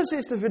ondertussen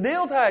is de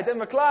verdeeldheid en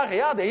we klagen,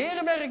 ja, de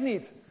Heer werkt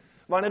niet.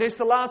 Wanneer is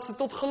de laatste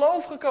tot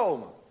geloof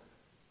gekomen?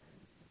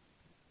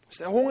 Is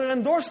er honger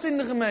en dorst in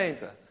de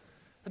gemeente?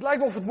 Het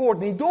lijkt of het woord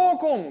niet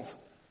doorkomt.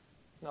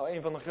 Nou,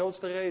 een van de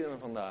grootste redenen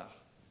vandaag.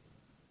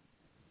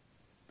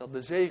 Dat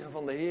de zegen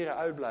van de Heer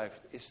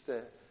uitblijft, is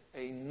de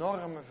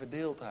enorme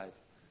verdeeldheid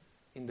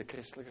in de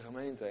christelijke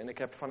gemeente. En ik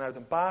heb vanuit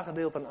een paar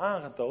gedeelten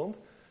aangetoond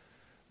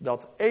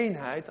dat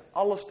eenheid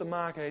alles te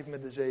maken heeft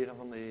met de zegen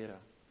van de Heer.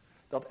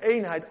 Dat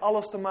eenheid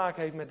alles te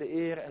maken heeft met de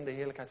eer en de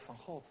heerlijkheid van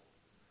God.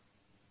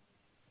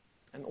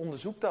 En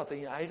onderzoek dat in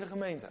je eigen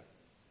gemeente.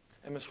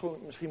 En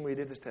misschien moet je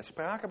dit eens ter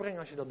sprake brengen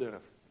als je dat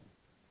durft.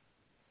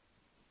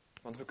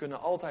 Want we kunnen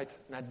altijd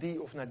naar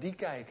die of naar die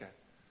kijken.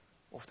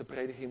 Of de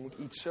prediking moet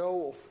iets zo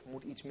of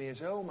moet iets meer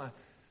zo. Maar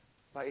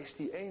waar is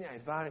die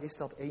eenheid? Waar is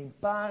dat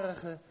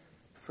eenparige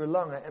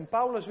verlangen? En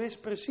Paulus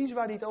wist precies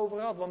waar hij het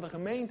over had. Want de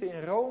gemeente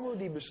in Rome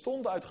die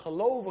bestond uit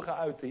gelovigen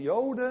uit de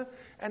Joden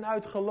en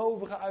uit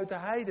gelovigen uit de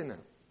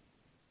heidenen.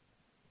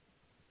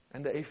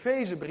 En de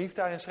Efezebrief,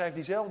 daarin schrijft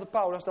diezelfde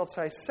Paulus dat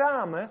zij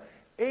samen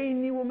één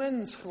nieuwe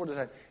mens geworden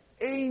zijn.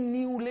 Eén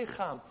nieuw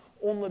lichaam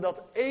onder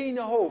dat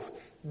ene hoofd,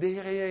 de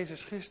Heer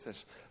Jezus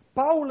Christus.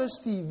 Paulus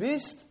die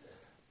wist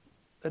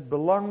het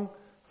belang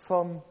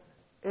van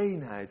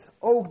eenheid.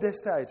 Ook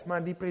destijds,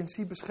 maar die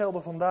principes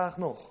gelden vandaag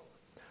nog.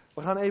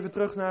 We gaan even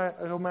terug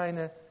naar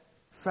Romeinen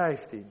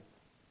 15.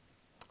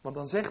 Want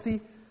dan zegt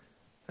hij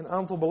een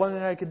aantal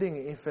belangrijke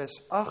dingen in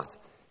vers 8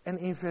 en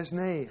in vers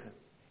 9.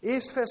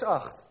 Eerst vers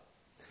 8.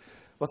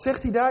 Wat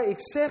zegt hij daar? Ik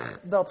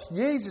zeg dat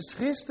Jezus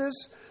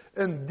Christus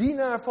een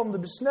dienaar van de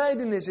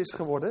besnijdenis is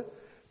geworden,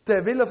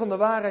 ter wille van de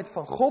waarheid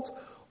van God,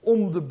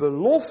 om de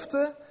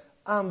belofte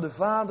aan de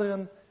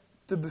vaderen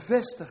te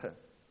bevestigen.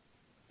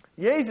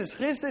 Jezus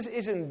Christus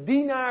is een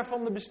dienaar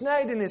van de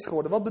besnijdenis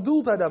geworden. Wat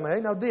bedoelt hij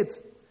daarmee? Nou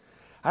dit.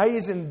 Hij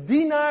is een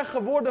dienaar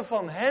geworden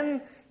van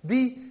hen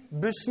die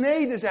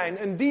besneden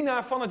zijn. Een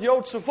dienaar van het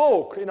Joodse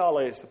volk in de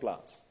allereerste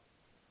plaats.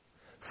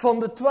 Van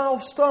de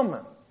 12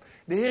 stammen.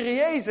 De Heer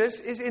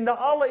Jezus is in de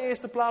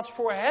allereerste plaats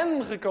voor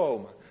hen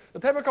gekomen.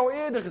 Dat heb ik al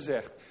eerder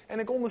gezegd. En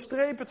ik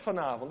onderstreep het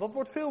vanavond. Dat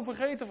wordt veel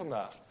vergeten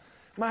vandaag.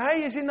 Maar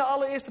hij is in de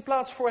allereerste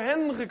plaats voor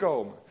hen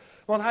gekomen.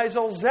 Want hij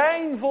zal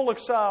zijn volk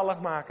zalig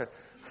maken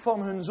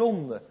van hun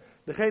zonde.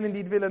 Degenen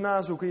die het willen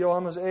nazoeken,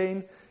 Johannes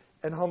 1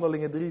 en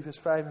Handelingen 3 vers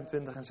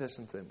 25 en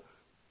 26.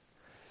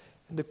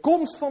 De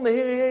komst van de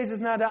Heer Jezus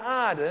naar de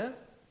aarde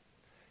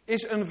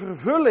is een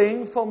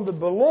vervulling van de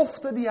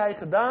belofte die hij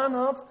gedaan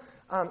had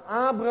aan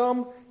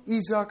Abraham,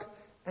 Isaac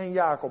en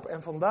Jacob.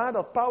 En vandaar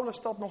dat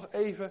Paulus dat nog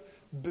even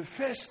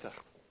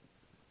bevestigt.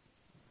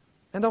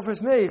 En dan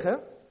vers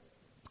 9.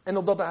 En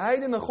opdat de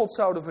heidenen God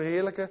zouden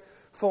verheerlijken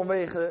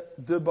vanwege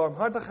de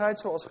barmhartigheid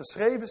zoals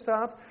geschreven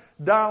staat.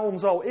 Daarom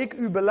zal ik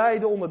u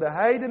belijden onder de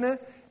heidenen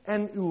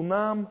en uw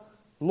naam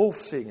lof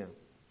zingen.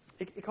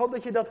 Ik hoop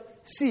dat je dat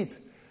ziet.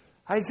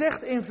 Hij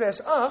zegt in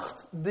vers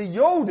 8, de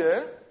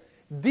Joden,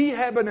 die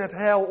hebben het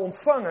heil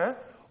ontvangen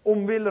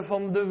omwille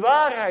van de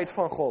waarheid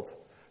van God.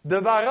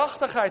 De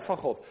waarachtigheid van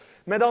God.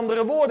 Met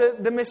andere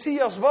woorden, de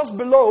Messias was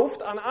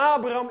beloofd aan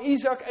Abraham,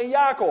 Isaac en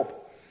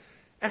Jacob.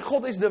 En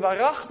God is de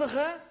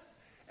waarachtige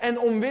en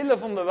omwille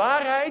van de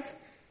waarheid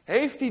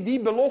heeft hij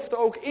die belofte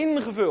ook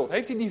ingevuld.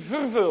 Heeft hij die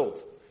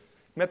vervuld.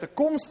 Met de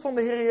komst van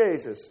de Heer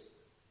Jezus.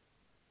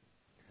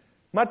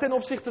 Maar ten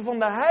opzichte van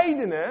de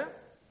heidenen,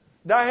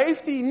 daar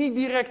heeft hij niet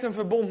direct een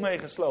verbond mee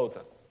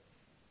gesloten.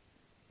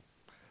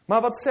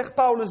 Maar wat zegt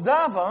Paulus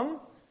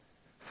daarvan?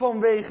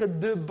 Vanwege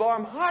de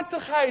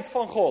barmhartigheid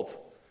van God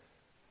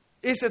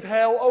is het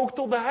heil ook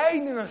tot de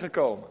heidenen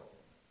gekomen.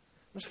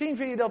 Misschien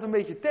vind je dat een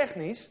beetje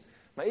technisch,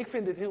 maar ik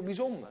vind dit heel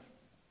bijzonder.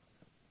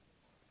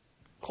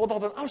 God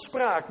had een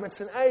afspraak met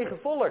zijn eigen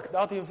volk,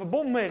 daar had hij een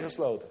verbond mee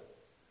gesloten.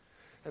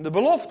 En de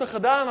belofte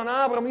gedaan aan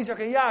Abraham, Isaac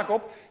en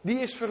Jacob, die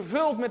is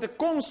vervuld met de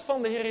komst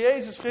van de Heer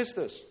Jezus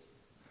Christus.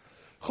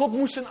 God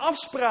moest zijn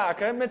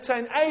afspraken met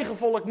zijn eigen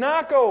volk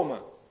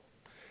nakomen.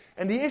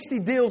 En die is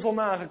die deels al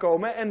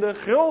nagekomen. En de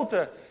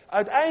grote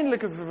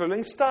uiteindelijke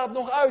vervulling staat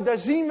nog uit. Daar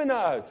zien we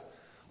naar uit.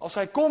 Als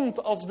hij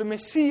komt als de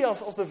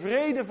Messias, als de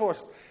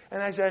vredevorst. En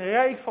hij zijn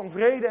rijk van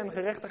vrede en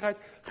gerechtigheid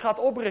gaat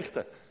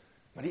oprichten.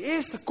 Maar die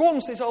eerste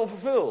komst is al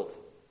vervuld.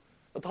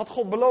 Dat had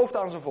God beloofd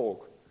aan zijn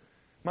volk.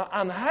 Maar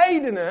aan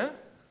heidenen,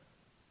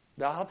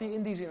 daar had hij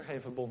in die zin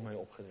geen verbond mee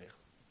opgericht.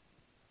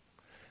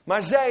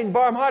 Maar zijn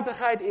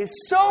barmhartigheid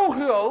is zo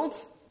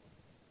groot,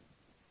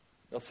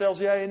 dat zelfs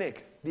jij en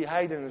ik, die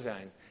heidenen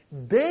zijn,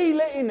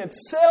 delen in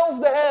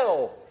hetzelfde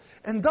heil.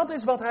 En dat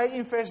is wat hij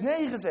in vers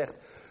 9 zegt.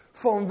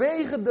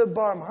 Vanwege de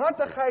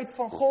barmhartigheid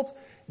van God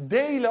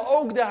delen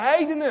ook de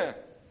heidenen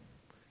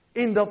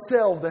in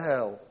datzelfde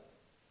heil.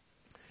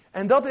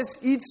 En dat is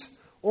iets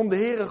om de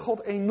Heere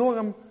God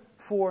enorm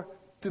voor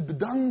te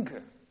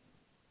bedanken.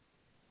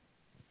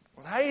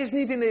 Want hij is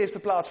niet in de eerste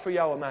plaats voor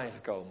jou en mij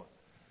gekomen.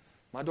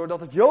 Maar doordat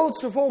het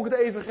Joodse volk het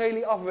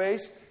evangelie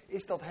afwees,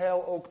 is dat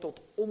heil ook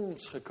tot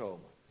ons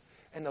gekomen.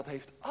 En dat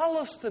heeft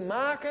alles te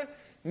maken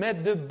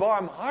met de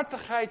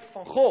barmhartigheid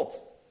van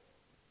God.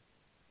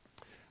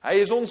 Hij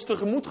is ons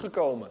tegemoet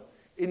gekomen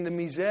in de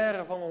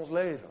misère van ons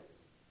leven.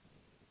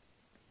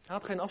 Hij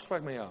had geen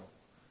afspraak met jou.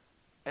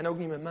 En ook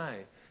niet met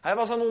mij. Hij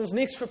was aan ons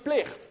niks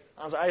verplicht.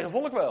 Aan zijn eigen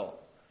volk wel.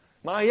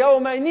 Maar aan jou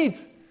en mij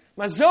niet.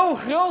 Maar zo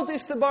groot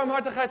is de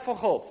barmhartigheid van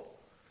God.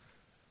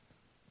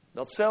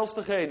 Dat zelfs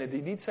degenen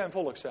die niet zijn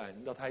volk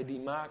zijn, dat hij die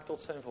maakt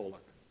tot zijn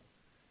volk.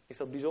 Is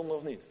dat bijzonder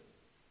of niet?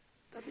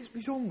 Dat is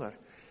bijzonder.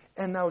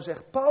 En nou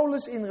zegt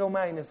Paulus in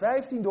Romeinen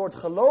 15, door het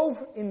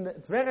geloof in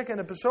het werk en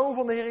de persoon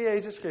van de Heer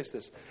Jezus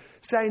Christus,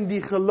 zijn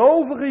die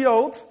gelovige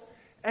Jood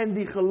en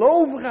die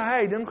gelovige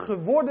heiden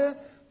geworden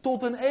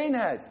tot een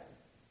eenheid.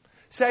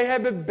 Zij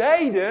hebben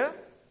beide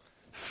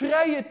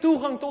vrije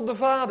toegang tot de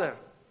Vader.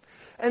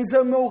 En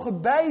ze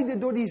mogen beide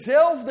door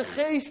diezelfde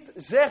geest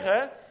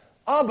zeggen,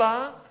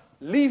 Abba,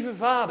 lieve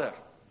Vader.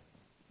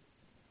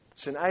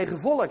 Zijn eigen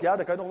volk, ja,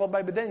 daar kan je nog wat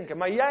bij bedenken.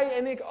 Maar jij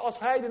en ik als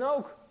heiden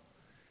ook.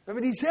 We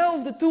hebben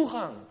diezelfde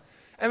toegang.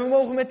 En we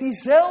mogen met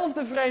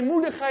diezelfde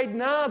vrijmoedigheid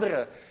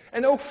naderen.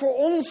 En ook voor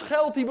ons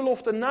geldt die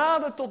belofte,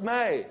 nader tot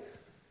mij.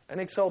 En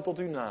ik zal tot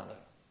u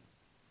naderen.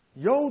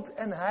 Jood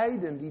en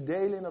heiden, die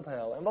delen in dat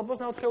heil. En wat was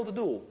nou het grote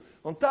doel?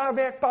 Want daar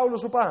werkt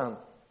Paulus op aan.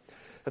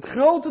 Het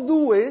grote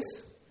doel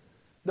is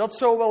dat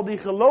zowel die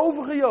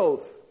gelovige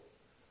Jood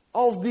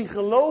als die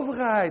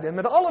gelovige heiden,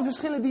 met alle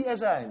verschillen die er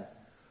zijn,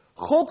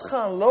 God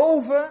gaan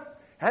loven,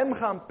 hem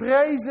gaan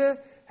prijzen,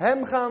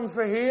 hem gaan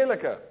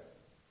verheerlijken.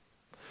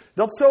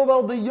 Dat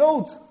zowel de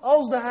Jood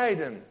als de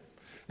heiden,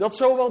 dat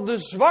zowel de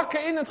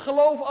zwakken in het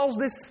geloof als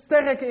de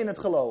sterken in het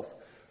geloof,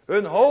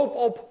 hun hoop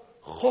op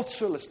God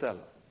zullen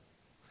stellen.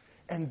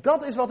 En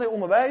dat is wat hij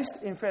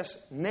onderwijst in vers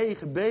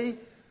 9b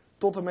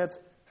tot en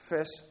met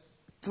vers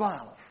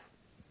 12.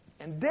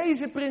 En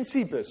deze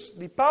principes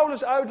die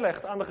Paulus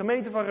uitlegt aan de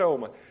gemeente van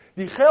Rome,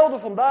 die gelden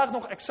vandaag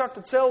nog exact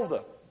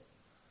hetzelfde.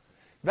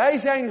 Wij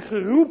zijn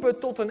geroepen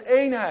tot een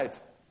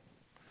eenheid.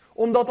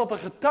 Omdat dat een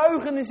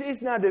getuigenis is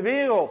naar de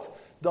wereld.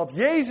 Dat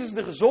Jezus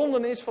de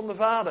gezonden is van de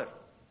Vader.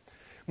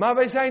 Maar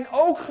wij zijn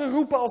ook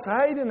geroepen als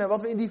heidenen,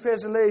 wat we in die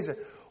versen lezen.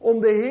 Om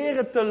de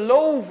Heere te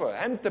loven,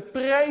 hem te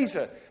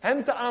prijzen,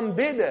 hem te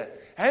aanbidden.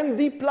 Hem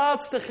die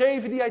plaats te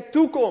geven die hij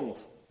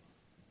toekomt.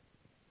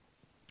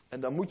 En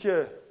dan moet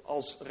je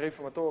als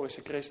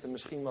reformatorische christen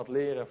misschien wat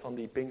leren van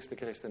die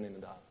Pinksterchristen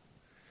inderdaad.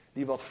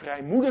 Die wat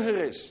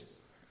vrijmoediger is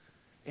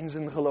in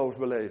zijn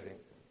geloofsbeleving.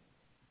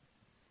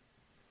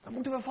 Dan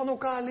moeten we van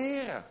elkaar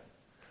leren.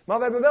 Maar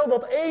we hebben wel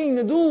dat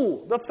ene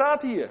doel, dat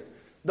staat hier.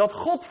 Dat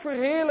God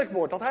verheerlijkt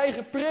wordt, dat hij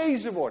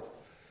geprezen wordt.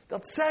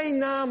 Dat zijn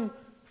naam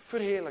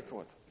verheerlijkt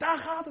wordt. Daar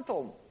gaat het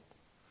om.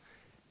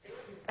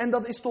 En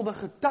dat is tot een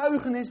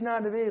getuigenis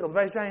naar de wereld.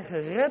 Wij zijn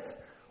gered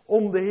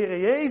om de Heer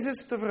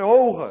Jezus te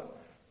verhogen.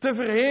 te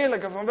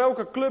verheerlijken, van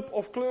welke club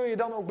of kleur je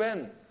dan ook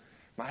bent.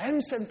 Maar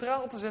hem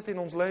centraal te zetten in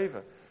ons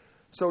leven.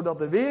 Zodat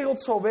de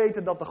wereld zal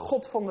weten dat de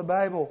God van de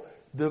Bijbel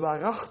de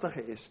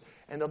waarachtige is.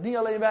 En dat niet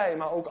alleen wij,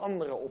 maar ook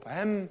anderen op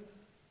hem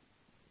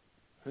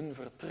hun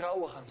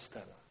vertrouwen gaan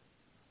stellen.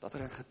 Dat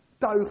er een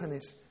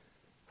getuigenis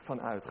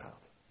van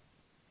uitgaat.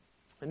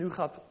 En nu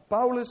gaat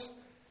Paulus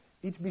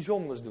iets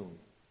bijzonders doen.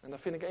 En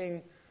dat vind ik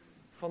een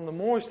van de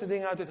mooiste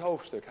dingen uit dit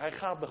hoofdstuk. Hij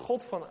gaat de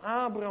God van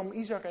Abraham,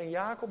 Isaac en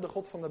Jacob, de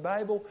God van de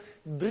Bijbel,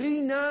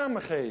 3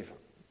 namen geven.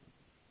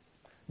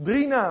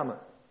 3 namen.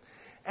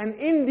 En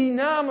in die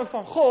namen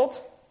van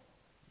God,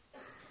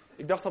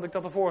 ik dacht dat ik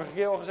dat de vorige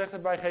keer al gezegd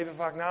heb, wij geven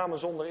vaak namen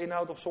zonder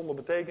inhoud of zonder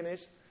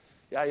betekenis.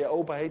 Ja, je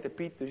opa heette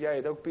Piet, dus jij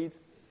heet ook Piet.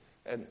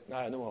 En,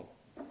 nou ja, noem maar op.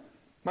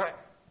 Maar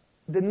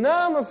de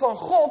namen van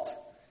God,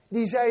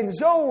 die zijn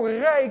zo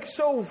rijk,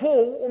 zo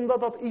vol, omdat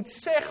dat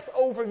iets zegt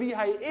over wie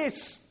hij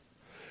is.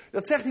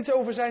 Dat zegt iets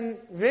over zijn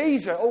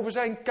wezen, over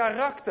zijn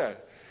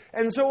karakter.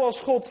 En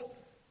zoals God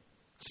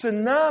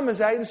zijn namen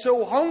zijn,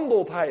 zo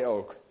handelt hij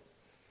ook.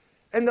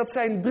 En dat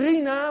zijn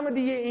 3 namen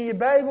die je in je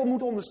Bijbel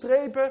moet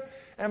onderstrepen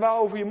en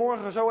waarover je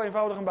morgen zo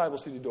eenvoudig een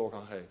Bijbelstudie door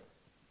kan geven.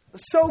 Dat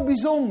is zo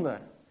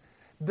bijzonder.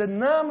 De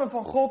namen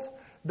van God,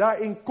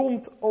 daarin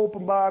komt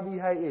openbaar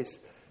wie hij is.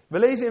 We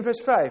lezen in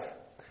vers 5.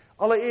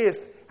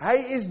 Allereerst, hij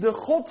is de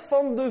God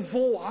van de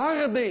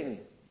volharding.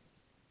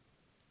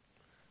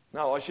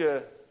 Nou, als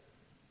je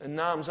een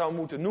naam zou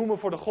moeten noemen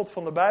voor de God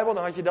van de Bijbel,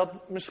 dan had je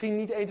dat misschien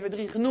niet 1, 2,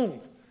 3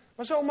 genoemd.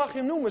 Maar zo mag je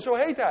hem noemen, zo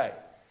heet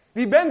hij.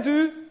 Wie bent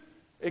u?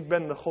 Ik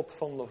ben de God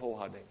van de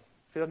volharding.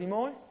 Vind je dat niet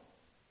mooi?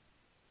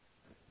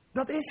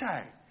 Dat is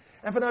hij.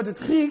 En vanuit het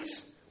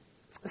Grieks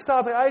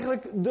staat er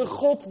eigenlijk de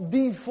God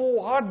die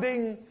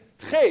volharding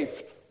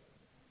geeft.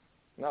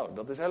 Nou,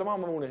 dat is helemaal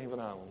mijn bemoediging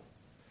vanavond.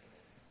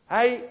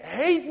 Hij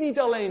heet niet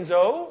alleen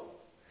zo,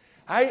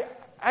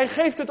 hij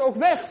geeft het ook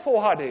weg,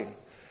 volharding.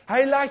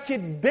 Hij laat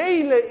je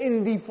delen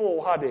in die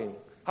volharding.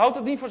 Houdt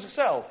het niet voor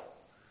zichzelf.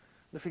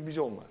 Dat vind ik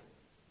bijzonder.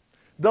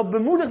 Dat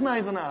bemoedigt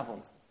mij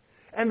vanavond.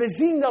 En we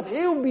zien dat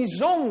heel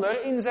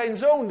bijzonder in zijn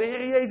Zoon, de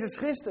Heer Jezus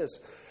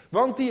Christus.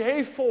 Want die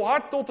heeft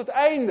volhard tot het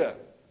einde.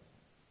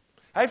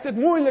 Hij heeft het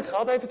moeilijk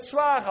gehad, hij heeft het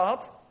zwaar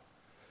gehad.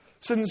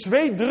 Zijn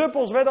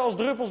zweetdruppels werden als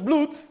druppels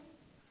bloed.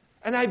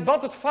 En hij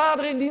bad het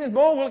Vader, indien het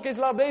mogelijk is,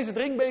 laat deze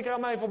drinkbeker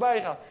aan mij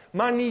voorbij gaan.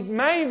 Maar niet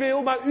mijn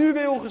wil, maar uw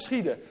wil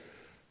geschieden.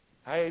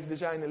 Hij heeft de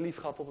zijne lief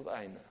gehad tot het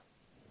einde.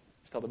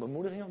 Is dat een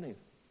bemoediging of niet?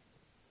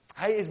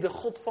 Hij is de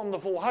God van de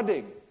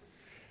volharding.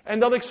 En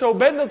dat ik zo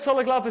ben, dat zal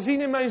ik laten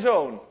zien in mijn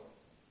Zoon.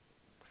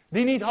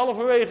 Die niet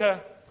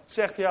halverwege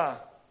zegt,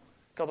 ja,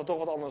 ik had er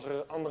toch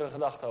wat andere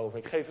gedachten over.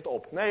 Ik geef het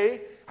op.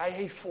 Nee, hij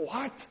heeft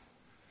volhard.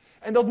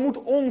 En dat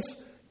moet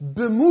ons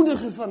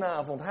bemoedigen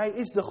vanavond. Hij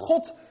is de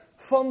God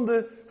van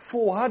de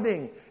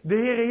volharding. De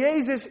Heer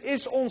Jezus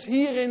is ons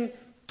hierin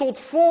tot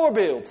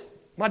voorbeeld.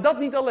 Maar dat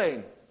niet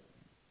alleen.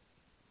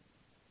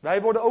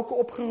 Wij worden ook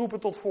opgeroepen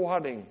tot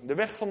volharding. De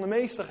weg van de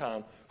meester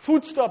gaan.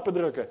 Voetstappen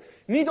drukken.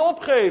 Niet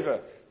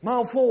opgeven,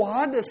 maar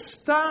volharden,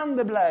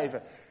 staande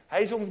blijven.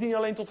 Hij is ons niet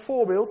alleen tot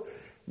voorbeeld,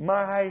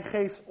 maar hij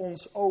geeft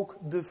ons ook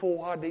de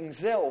volharding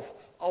zelf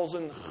als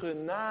een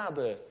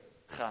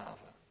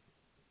genadegave.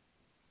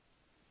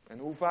 En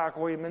hoe vaak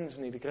hoor je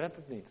mensen niet, ik red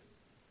het niet.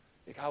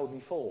 Ik hou het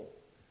niet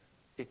vol.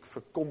 Ik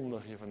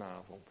verkondig je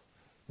vanavond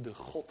de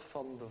God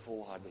van de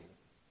volharding.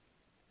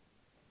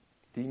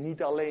 Die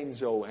niet alleen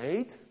zo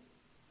heet,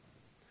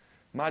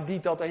 maar die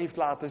dat heeft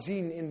laten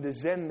zien in de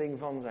zending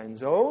van zijn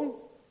Zoon.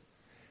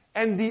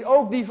 En die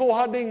ook die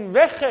volharding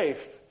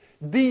weggeeft.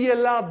 Die je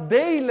laat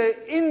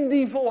delen in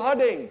die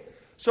volharding.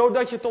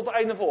 Zodat je tot het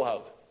einde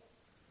volhoudt.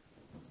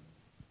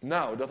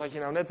 Nou, dat had je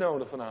nou net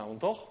nodig vanavond,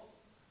 toch?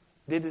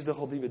 Dit is de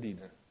God die we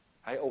dienen.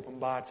 Hij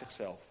openbaart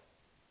zichzelf.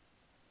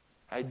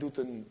 Hij doet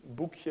een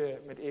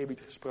boekje met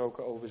eerbied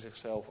gesproken over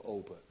zichzelf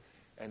open.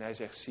 En hij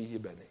zegt, zie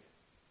hier ben ik.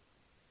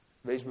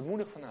 Wees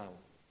bemoedigd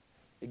vanavond.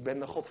 Ik ben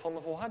de God van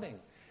de volharding.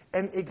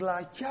 En ik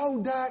laat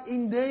jou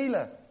daarin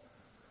delen.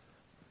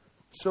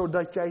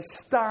 Zodat jij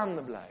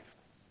staande blijft.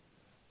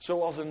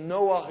 Zoals een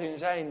Noach in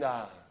zijn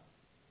dagen.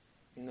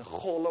 In een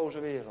goddeloze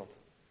wereld.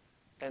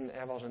 En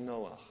er was een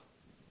Noach.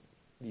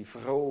 Die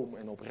vroom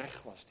en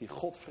oprecht was. Die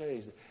God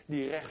vreesde.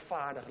 Die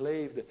rechtvaardig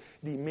leefde.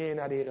 Die meer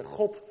naar de Heere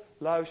God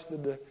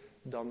luisterde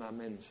dan naar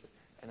mensen.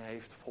 En hij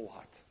heeft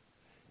volhard.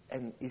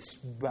 En is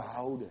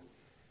behouden.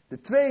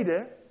 De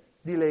tweede,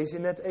 die lees je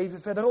net even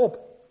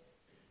verderop.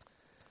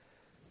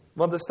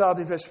 Want er staat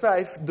in vers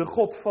 5, de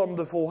God van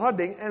de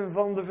volharding en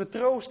van de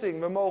vertroosting.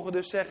 We mogen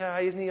dus zeggen,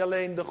 hij is niet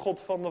alleen de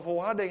God van de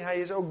volharding, hij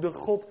is ook de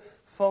God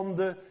van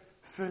de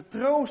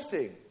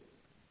vertroosting.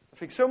 Dat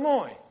vind ik zo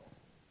mooi.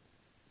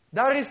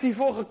 Daar is hij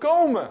voor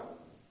gekomen.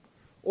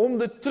 Om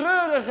de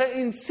treurigen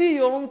in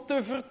Sion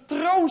te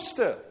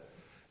vertroosten.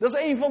 Dat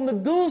is een van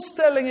de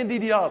doelstellingen die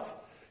hij had.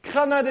 Ik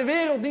ga naar de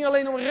wereld niet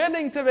alleen om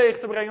redding teweeg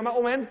te brengen, maar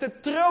om hen te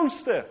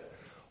troosten.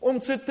 Om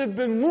ze te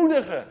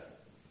bemoedigen.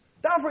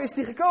 Daarvoor is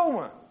hij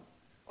gekomen.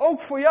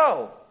 Ook voor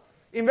jou.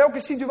 In welke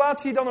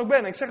situatie je dan ook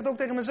bent. Ik zeg het ook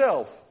tegen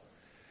mezelf.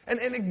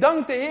 En ik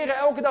dank de Heer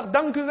elke dag.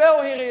 Dank u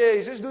wel, Heer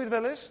Jezus. Doe je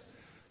het wel eens?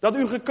 Dat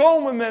u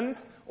gekomen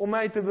bent om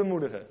mij te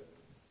bemoedigen.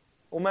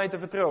 Om mij te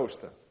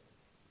vertroosten.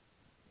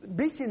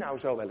 Bid je nou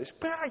zo wel eens?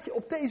 Praat je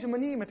op deze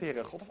manier met de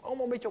Heere God? Of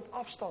allemaal een beetje op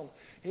afstand?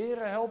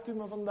 Heere, helpt u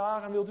me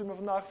vandaag en wilt u me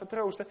vandaag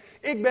vertroosten?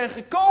 Ik ben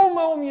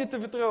gekomen om je te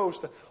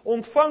vertroosten.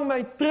 Ontvang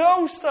mijn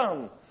troost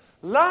aan.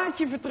 Laat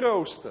je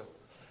vertroosten.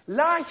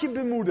 Laat je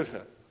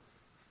bemoedigen.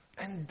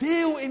 En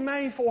deel in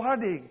mijn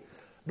volharding.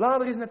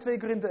 Blader eens naar 2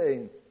 Korinthe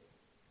 1.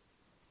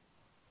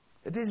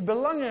 Het is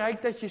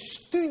belangrijk dat je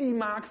studie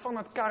maakt van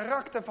het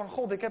karakter van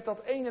God. Ik heb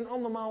dat een en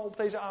andermaal op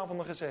deze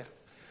avonden gezegd.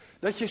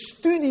 Dat je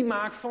studie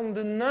maakt van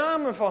de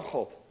namen van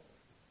God.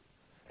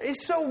 Er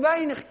is zo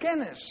weinig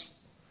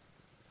kennis.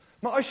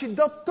 Maar als je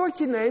dat tot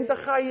je neemt, dan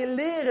ga je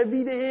leren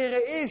wie de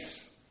Heere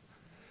is.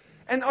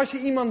 En als je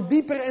iemand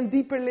dieper en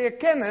dieper leert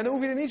kennen, dan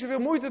hoef je er niet zoveel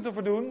moeite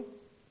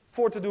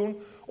voor te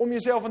doen om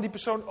jezelf aan die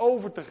persoon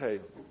over te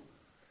geven.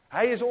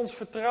 Hij is ons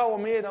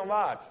vertrouwen meer dan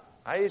waard.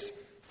 Hij is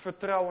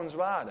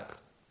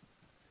vertrouwenswaardig.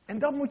 En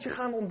dat moet je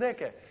gaan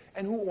ontdekken.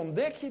 En hoe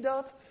ontdek je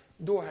dat?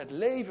 Door het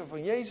leven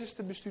van Jezus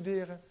te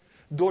bestuderen.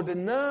 Door de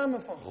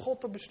namen van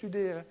God te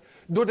bestuderen.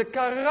 Door de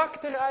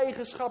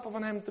karaktereigenschappen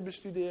van hem te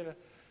bestuderen.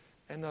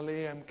 En dan leer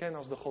je hem kennen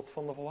als de God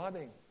van de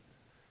volharding.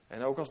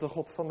 En ook als de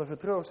God van de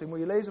vertroosting. Moet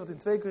je lezen wat in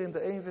 2 Korinthe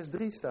 1 vers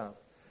 3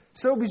 staat.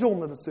 Zo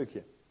bijzonder dat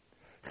stukje.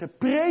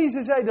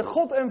 Geprezen zij de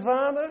God en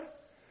Vader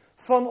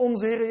van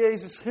onze Heer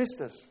Jezus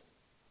Christus.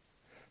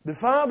 De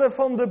Vader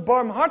van de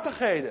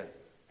barmhartigheden.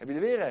 Heb je er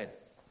weer een.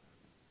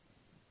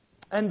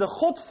 En de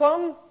God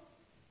van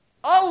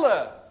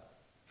alle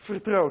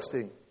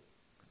vertroosting.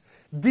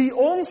 Die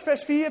ons,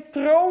 vers 4,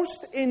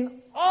 troost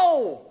in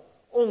al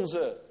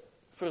onze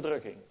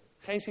verdrukking.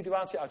 Geen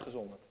situatie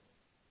uitgezonderd.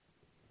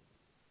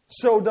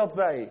 Zodat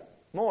wij,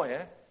 mooi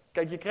hè,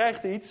 kijk je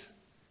krijgt iets,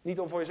 niet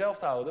om voor jezelf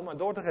te houden, maar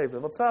door te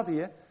geven. Wat staat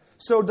hier?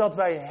 Zodat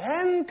wij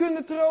hen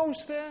kunnen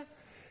troosten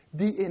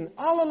die in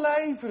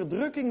allerlei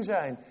verdrukking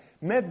zijn.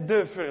 Met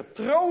de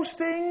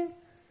vertroosting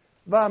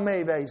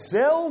waarmee wij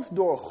zelf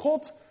door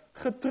God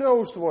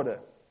getroost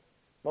worden.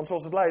 Want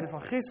zoals het lijden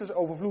van Christus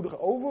overvloedig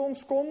over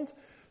ons komt,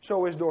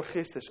 zo is door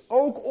Christus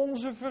ook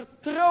onze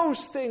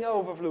vertroosting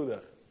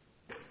overvloedig.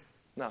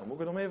 Nou, moet ik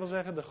er nog meer van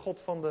zeggen? De God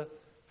van de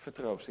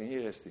vertroosting,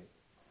 hier is hij.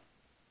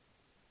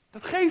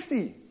 Dat geeft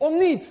hij, om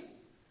niet.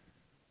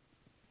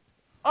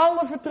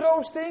 Alle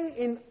vertroosting,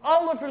 in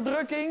alle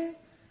verdrukking.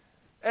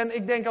 En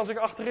ik denk als ik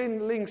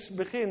achterin links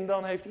begin,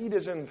 dan heeft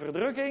ieder zijn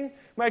verdrukking.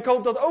 Maar ik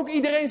hoop dat ook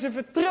iedereen zijn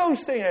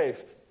vertroosting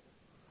heeft.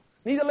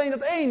 Niet alleen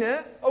dat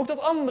ene, ook dat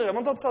andere,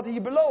 want dat staat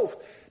hier beloofd.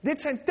 Dit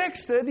zijn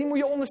teksten, die moet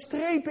je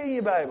onderstrepen in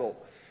je Bijbel.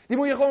 Die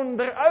moet je gewoon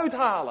eruit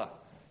halen.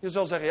 Je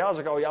zal zeggen, ja, als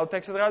ik al jouw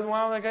teksten eruit moet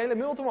halen, dan heb ik een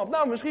hele multum op.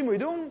 Nou, misschien moet je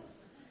doen.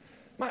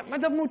 Maar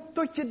dat moet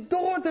tot je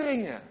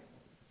doordringen.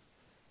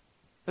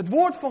 Het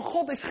woord van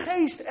God is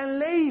geest en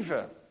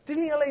leven. Het is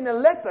niet alleen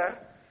een letter,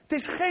 het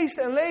is geest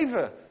en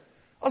leven.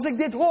 Als ik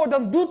dit hoor,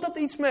 dan doet dat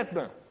iets met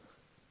me.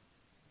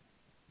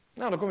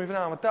 Nou, dan kom je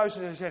vanavond thuis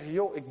en zeg je,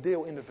 joh, ik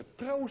deel in de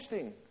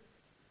vertroosting.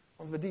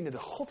 Want we dienen de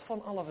God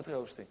van alle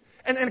vertroosting.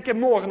 En ik heb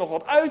morgen nog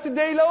wat uit te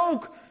delen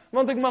ook.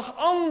 Want ik mag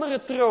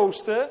anderen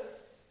troosten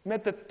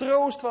met de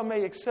troost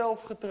waarmee ik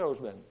zelf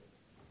getroost ben.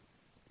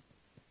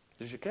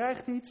 Dus je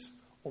krijgt iets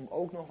om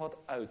ook nog wat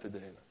uit te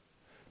delen.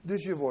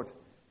 Dus je wordt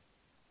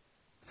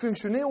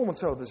functioneel, om het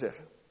zo te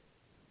zeggen.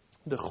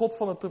 De God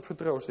van de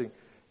vertroosting.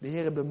 De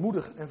Heer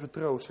bemoedigt en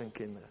vertroost zijn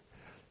kinderen.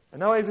 En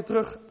nou even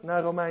terug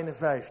naar Romeinen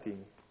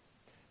 15.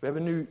 We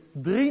hebben nu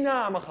 3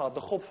 namen gehad.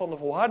 De God van de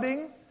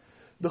volharding.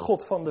 De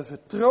God van de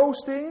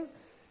vertroosting.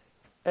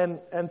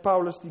 En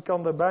Paulus die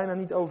kan er bijna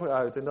niet over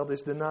uit. En dat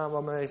is de naam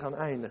waarmee we gaan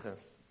eindigen.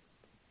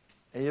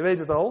 En je weet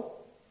het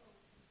al.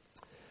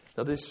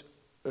 Dat is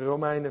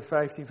Romeinen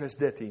 15 vers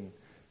 13.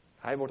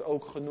 Hij wordt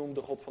ook genoemd,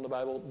 de God van de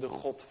Bijbel, de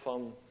God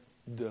van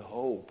de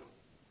hoop.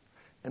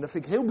 En dat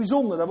vind ik heel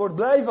bijzonder. Daar word ik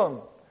blij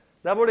van.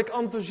 Daar word ik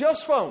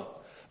enthousiast van.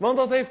 Want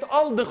dat heeft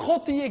de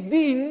God die ik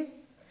dien,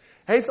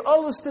 heeft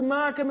alles te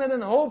maken met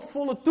een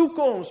hoopvolle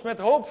toekomst. Met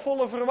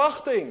hoopvolle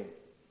verwachting.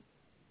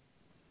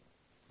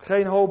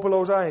 Geen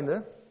hopeloos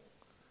einde,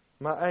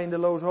 maar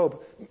eindeloos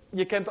hoop.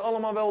 Je kent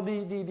allemaal wel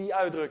die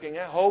uitdrukking,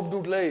 hè? Hoop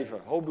doet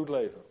leven. Hoop doet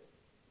leven.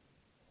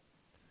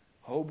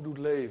 Hoop doet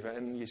leven.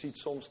 En je ziet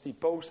soms die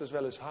posters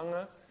wel eens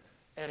hangen.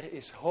 Er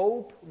is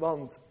hoop,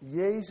 want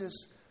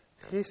Jezus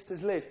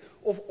Christus leeft.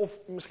 Of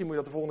misschien moet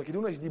je dat de volgende keer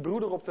doen. Als je die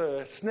broeder op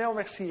de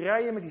snelweg ziet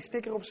rijden met die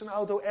sticker op zijn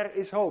auto. Er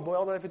is hoop. Moet je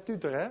altijd even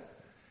tuteren, hè?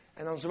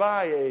 En dan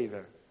zwaai je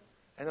even.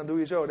 En dan doe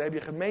je zo. Dan heb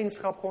je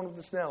gemeenschap gewoon op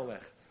de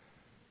snelweg.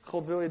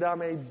 God wil je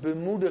daarmee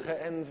bemoedigen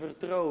en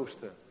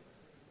vertroosten.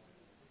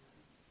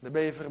 Dan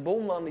ben je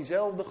verbonden aan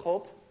diezelfde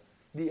God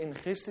die in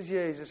Christus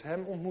Jezus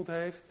hem ontmoet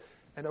heeft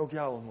en ook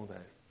jou ontmoet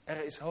heeft.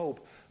 Er is hoop,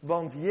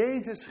 want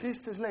Jezus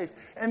Christus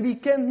leeft. En wie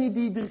kent niet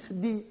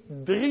die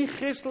 3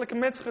 christelijke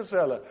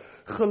metgezellen?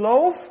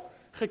 Geloof,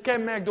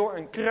 gekenmerkt door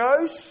een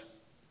kruis.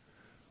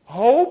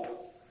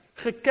 Hoop,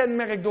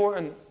 gekenmerkt door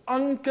een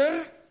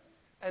anker.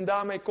 En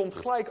daarmee komt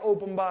gelijk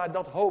openbaar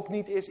dat hoop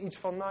niet is iets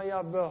van, nou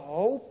ja, we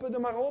hopen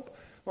er maar op.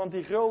 Want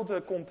die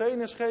grote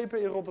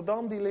containerschepen in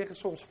Rotterdam, die liggen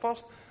soms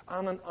vast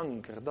aan een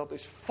anker. Dat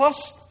is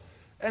vast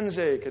en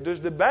zeker.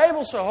 Dus de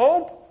Bijbelse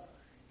hoop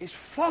is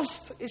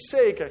vast, is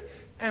zeker.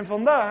 En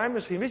vandaar,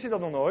 misschien wist je dat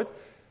nog nooit,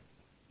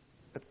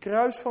 het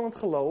kruis van het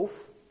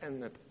geloof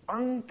en het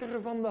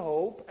anker van de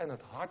hoop en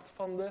het hart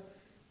van de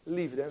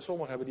liefde. En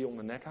sommigen hebben die om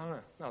de nek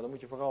hangen. Nou, dat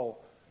moet je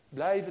vooral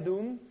blijven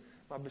doen.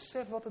 Maar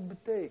besef wat het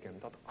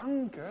betekent. Dat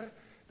anker,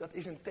 dat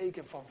is een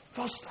teken van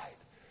vastheid.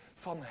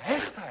 Van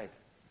hechtheid.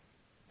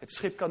 Het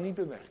schip kan niet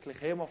meer weg. Het ligt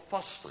helemaal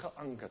vast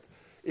geankerd.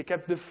 Ik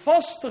heb de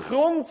vaste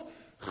grond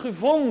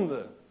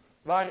gevonden.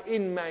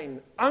 Waarin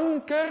mijn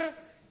anker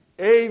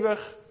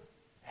eeuwig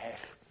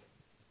hecht.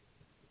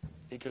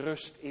 Ik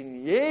rust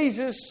in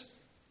Jezus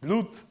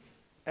bloed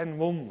en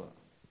wonden.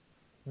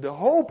 De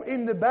hoop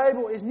in de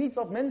Bijbel is niet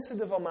wat mensen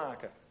ervan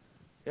maken.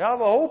 Ja,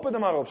 we hopen er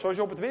maar op, zoals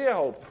je op het weer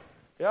hoopt.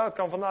 Ja, het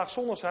kan vandaag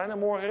zonnig zijn en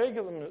morgen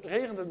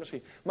regent het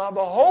misschien. Maar we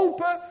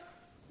hopen,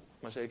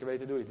 maar zeker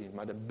weten doe je het niet.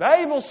 Maar de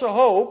Bijbelse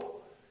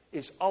hoop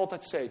is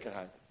altijd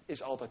zekerheid,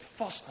 is altijd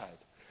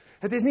vastheid.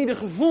 Het is niet een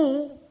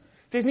gevoel,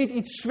 het is niet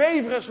iets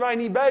zweverigs waar je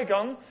niet bij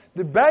kan.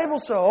 De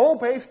Bijbelse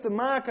hoop heeft te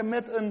maken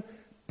met een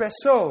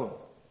persoon.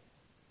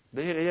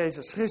 De Heer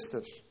Jezus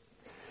Christus.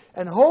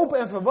 En hoop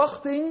en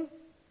verwachting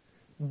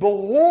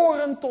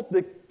behoren tot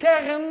de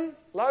kern,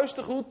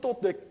 luister goed,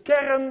 tot de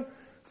kern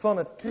van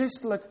het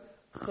christelijk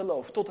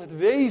geloof. Tot het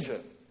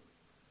wezen.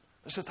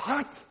 Dat is het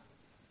hart.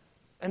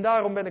 En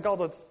daarom ben ik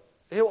altijd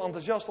heel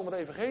enthousiast om het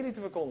evangelie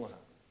te verkondigen.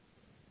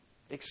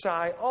 Ik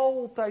zaai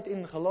altijd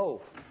in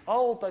geloof.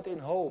 Altijd in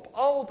hoop.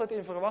 Altijd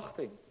in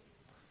verwachting.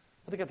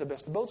 Want ik heb de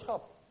beste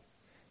boodschap.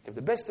 Ik heb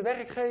de beste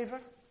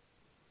werkgever.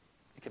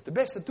 Ik heb de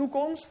beste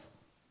toekomst.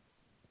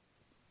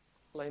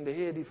 Alleen de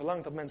Heer die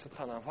verlangt dat mensen het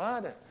gaan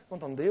aanvaarden.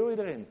 Want dan deel je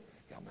erin.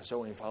 Ja, maar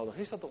zo eenvoudig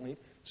is dat toch niet?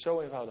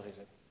 Zo eenvoudig is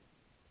het.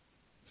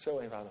 Zo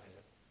eenvoudig is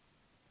het.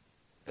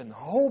 Een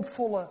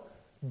hoopvolle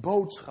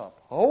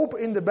boodschap. Hoop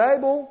in de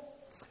Bijbel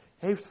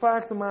heeft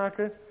vaak te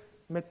maken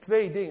met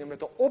twee dingen. Met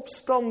de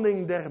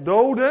opstanding der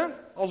doden.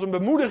 Als een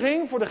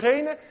bemoediging voor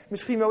degene.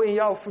 Misschien wel in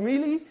jouw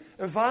familie.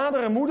 Een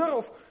vader, een moeder.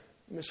 Of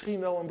misschien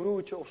wel een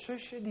broertje of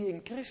zusje die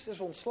in Christus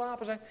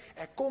ontslapen zijn.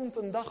 Er komt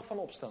een dag van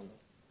opstanding.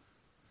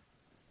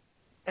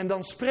 En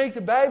dan spreekt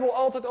de Bijbel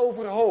altijd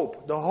over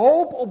hoop. De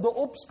hoop op de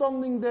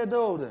opstanding der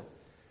doden.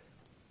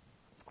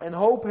 En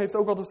hoop heeft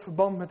ook altijd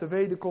verband met de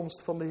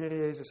wederkomst van de Heer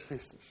Jezus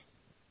Christus.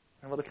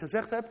 En wat ik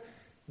gezegd heb,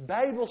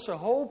 Bijbelse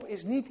hoop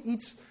is niet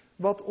iets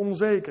wat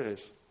onzeker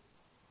is.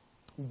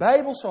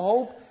 Bijbelse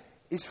hoop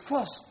is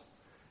vast.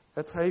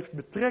 Het heeft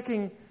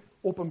betrekking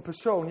op een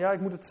persoon. Ja,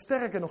 ik moet het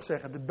sterker nog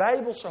zeggen. De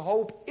Bijbelse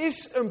hoop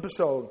is een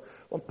persoon.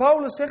 Want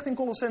Paulus zegt in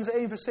Kolossenzen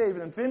 1 vers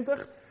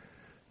 27...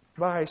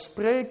 waar hij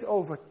spreekt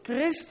over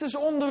Christus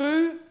onder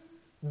u,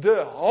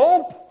 de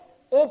hoop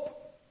op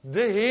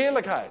de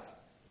heerlijkheid.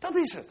 Dat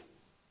is het.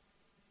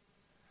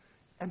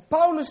 En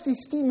Paulus die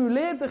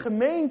stimuleert de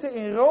gemeente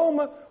in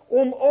Rome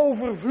om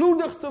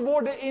overvloedig te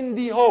worden in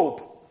die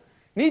hoop.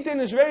 Niet in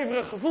een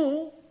zweverig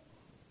gevoel,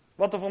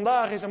 wat er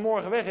vandaag is en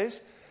morgen weg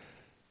is,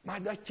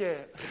 maar dat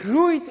je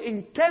groeit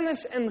in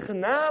kennis en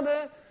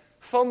genade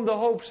van de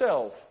hoop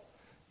zelf.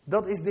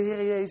 Dat is de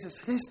Heer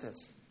Jezus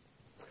Christus.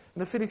 En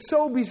dat vind ik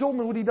zo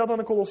bijzonder hoe hij dat aan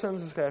de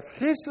Kolossenzen schrijft.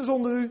 Christus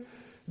onder u,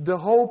 de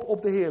hoop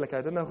op de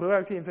heerlijkheid. En dan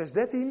gebruikt hij in vers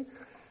 13,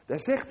 daar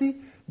zegt hij,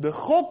 de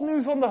God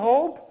nu van de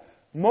hoop,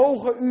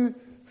 mogen u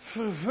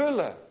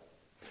vervullen.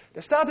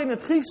 Er staat in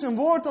het Grieks een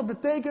woord dat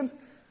betekent,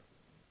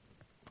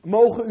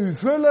 mogen u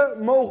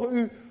vullen, mogen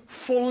u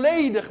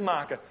volledig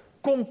maken,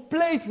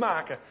 compleet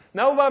maken.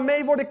 Nou,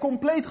 waarmee word ik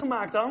compleet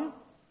gemaakt dan?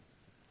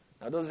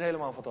 Nou, dat is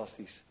helemaal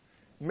fantastisch.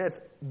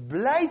 Met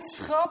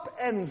blijdschap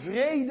en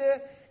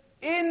vrede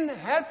in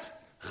het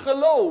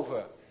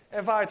geloven.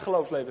 Ervaar je het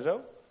geloofsleven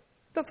zo?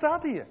 Dat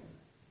staat hier.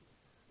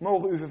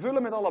 Mogen u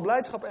vervullen met alle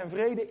blijdschap en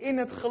vrede in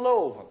het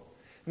geloven.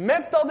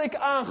 Met dat ik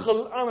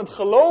aan het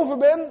geloven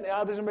ben. Ja,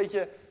 het is een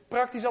beetje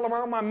praktisch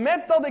allemaal. Maar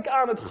met dat ik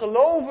aan het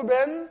geloven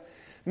ben.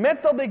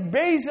 Met dat ik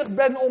bezig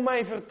ben om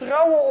mijn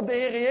vertrouwen op de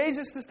Heer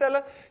Jezus te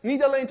stellen.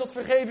 Niet alleen tot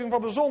vergeving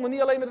van de zonde.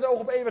 Niet alleen met het oog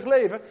op eeuwig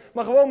leven.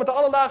 Maar gewoon met de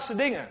alledaagse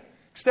dingen.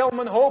 Ik stel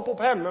mijn hoop op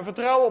Hem. Mijn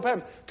vertrouwen op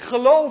Hem. Ik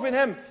geloof in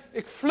Hem.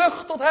 Ik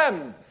vlucht tot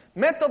Hem.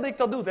 Met dat ik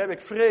dat doe, heb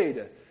ik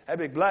vrede, heb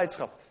ik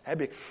blijdschap,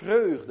 heb ik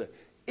vreugde.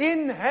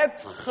 In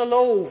het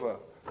geloven.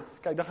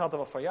 Kijk, daar gaat er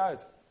wat van je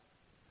uit.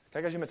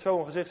 Kijk, als je met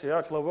zo'n gezicht zegt, ja,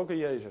 ik geloof ook in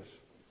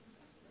Jezus.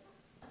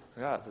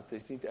 Ja, dat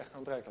is niet echt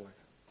aantrekkelijk.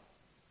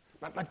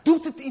 Maar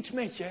doet het iets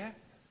met je, hè?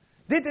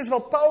 Dit is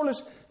wat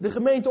Paulus de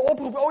gemeente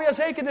oproept. Oh ja,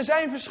 zeker, er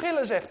zijn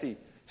verschillen, zegt hij.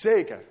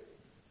 Zeker.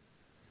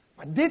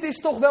 Maar dit is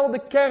toch wel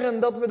de kern,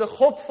 dat we de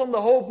God van de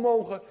hoop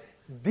mogen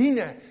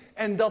dienen.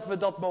 En dat we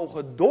dat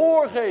mogen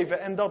doorgeven.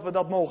 En dat we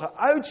dat mogen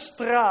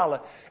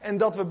uitstralen. En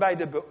dat we bij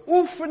de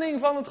beoefening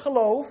van het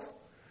geloof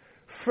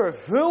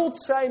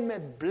vervuld zijn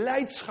met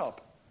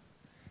blijdschap.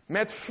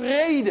 Met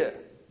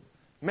vrede.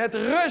 Met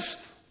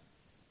rust.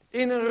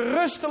 In een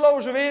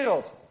rusteloze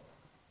wereld.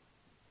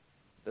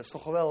 Dat is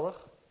toch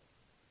geweldig?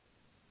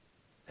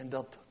 En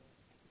dat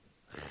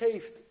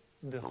geeft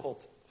de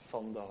God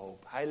van de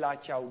hoop. Hij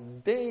laat jou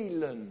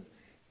delen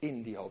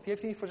in die hoop. Die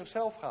heeft hij niet voor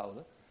zichzelf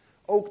gehouden.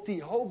 Ook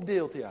die hoop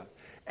deelt hij uit.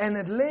 En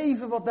het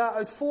leven wat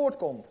daaruit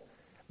voortkomt.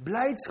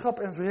 Blijdschap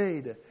en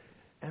vrede.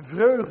 En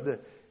vreugde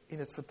in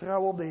het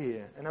vertrouwen op de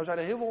Heer. En nou zijn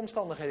er heel veel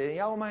omstandigheden in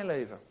jouw en mijn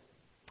leven.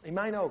 In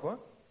mijn ook hoor.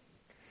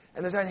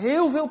 En er zijn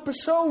heel veel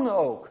personen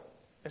ook.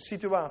 En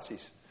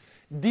situaties.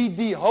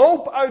 Die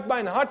hoop uit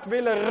mijn hart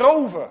willen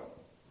roven.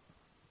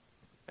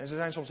 En ze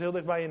zijn soms heel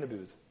dichtbij in de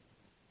buurt.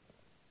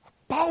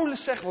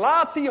 Paulus zegt,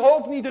 laat die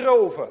hoop niet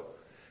roven.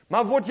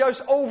 Maar word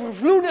juist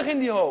overvloedig in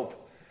die hoop.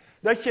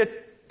 Dat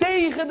je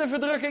tegen de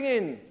verdrukking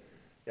in,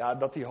 ja,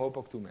 dat die hoop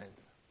ook toeneemt.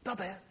 Dat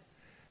hè.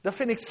 Dat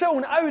vind ik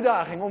zo'n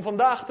uitdaging om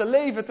vandaag te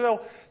leven,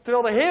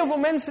 terwijl er heel veel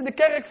mensen de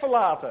kerk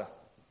verlaten.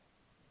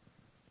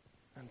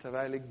 En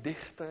terwijl ik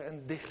dichter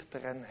en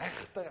dichter en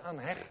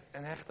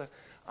hechter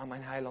aan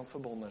mijn heiland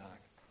verbonden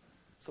raak.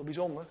 Dat is toch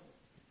bijzonder?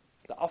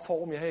 De afval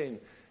om je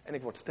heen. En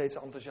ik word steeds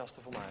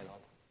enthousiaster voor mijn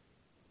heiland.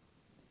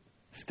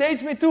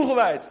 Steeds meer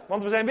toegewijd.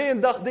 Want we zijn weer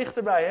een dag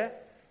dichterbij, hè?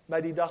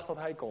 Bij die dag dat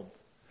hij komt.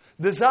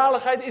 De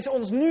zaligheid is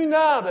ons nu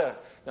nader.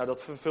 Nou,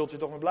 dat vervult je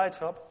toch met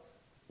blijdschap?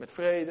 Met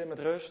vrede, met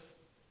rust?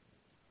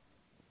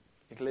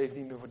 Ik leef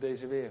niet meer voor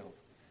deze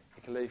wereld.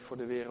 Ik leef voor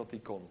de wereld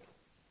die komt.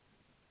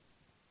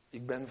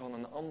 Ik ben van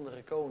een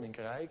andere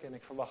koninkrijk en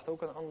ik verwacht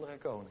ook een andere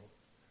koning.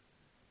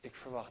 Ik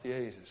verwacht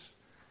Jezus.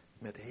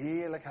 Met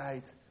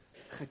heerlijkheid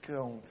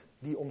gekroond.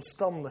 Die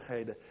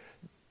omstandigheden,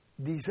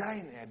 die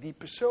zijn er. Die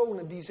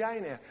personen, die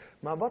zijn er.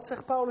 Maar wat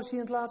zegt Paulus hier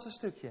in het laatste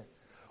stukje?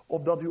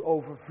 Opdat u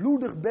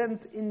overvloedig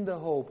bent in de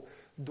hoop.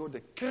 Door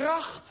de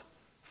kracht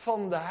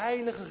van de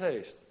Heilige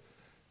Geest.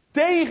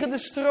 Tegen de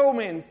stroom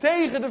in.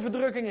 Tegen de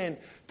verdrukking in.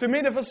 Te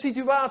midden van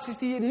situaties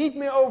die je niet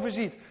meer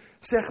overziet.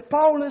 Zegt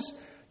Paulus,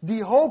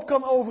 die hoop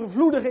kan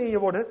overvloedig in je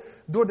worden.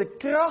 Door de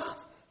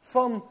kracht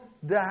van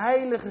de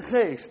Heilige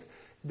Geest.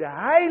 De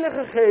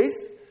Heilige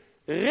Geest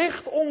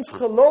richt ons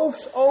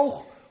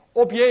geloofsoog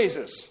op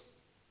Jezus.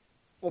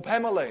 Op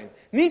Hem alleen.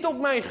 Niet op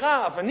mijn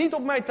gaven, niet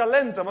op mijn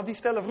talenten, want die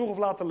stellen vroeg of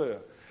laat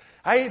teleur.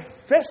 Hij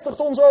vestigt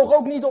ons oog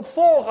ook niet op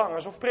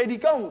voorgangers of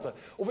predikanten,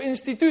 of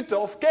instituten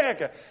of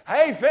kerken.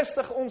 Hij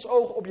vestigt ons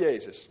oog op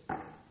Jezus.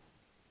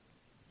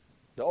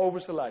 De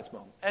overste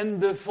leidsman. En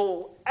de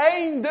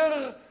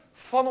voleinder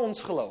van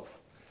ons geloof.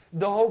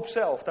 De hoop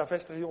zelf, daar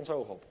vestigt hij ons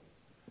oog op.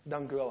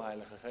 Dank u wel,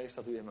 Heilige Geest,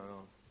 dat u in mij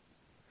woont.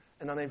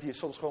 En dan neemt hij je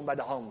soms gewoon bij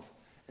de hand.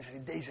 En zegt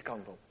hij deze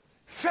kant op.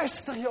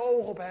 Vestig je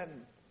oog op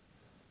Hem.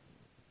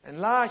 En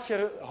laat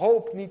je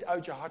hoop niet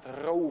uit je hart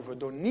roven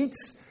door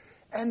niets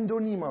en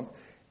door niemand.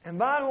 En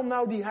waarom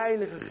nou die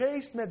Heilige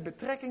Geest met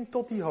betrekking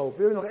tot die hoop?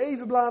 Wil je nog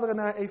even bladeren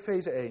naar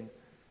Efeze 1?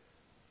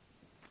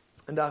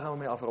 En daar gaan we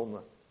mee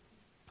afronden.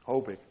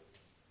 Hoop ik.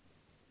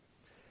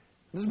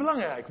 Dat is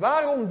belangrijk.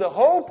 Waarom de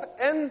hoop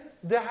en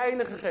de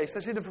Heilige Geest?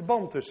 Daar zit een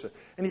verband tussen.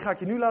 En die ga ik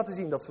je nu laten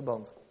zien, dat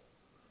verband.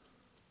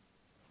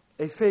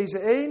 Efeze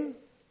 1,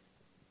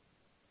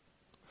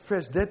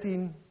 vers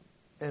 13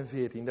 en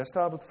 14. Daar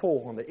staat het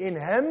volgende. In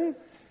Hem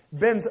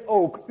bent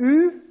ook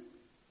u.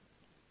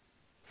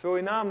 Vul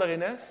je naam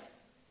daarin, hè?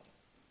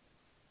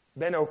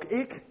 Ben ook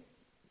ik.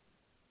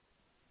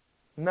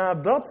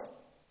 Nadat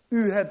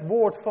u het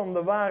woord van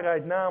de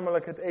waarheid,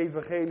 namelijk het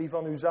evangelie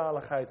van uw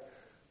zaligheid,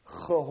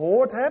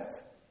 gehoord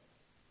hebt.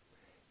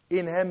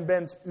 In Hem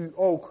bent u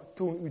ook,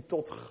 toen u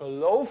tot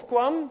geloof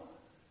kwam,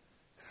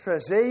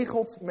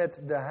 verzegeld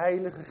met de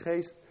Heilige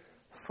Geest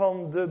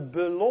van de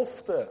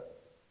belofte.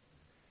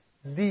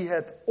 Die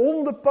het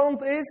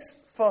onderpand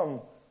is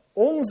van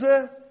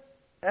onze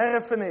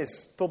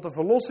erfenis. Tot de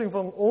verlossing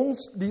van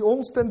ons, die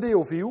ons ten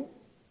deel viel.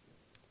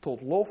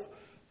 Tot lof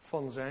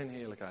van zijn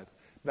heerlijkheid.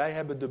 Wij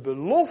hebben de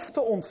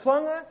belofte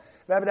ontvangen.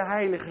 Wij hebben de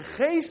Heilige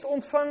Geest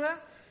ontvangen.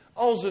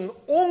 Als een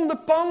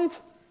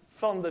onderpand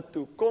van de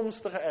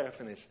toekomstige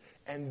erfenis.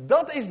 En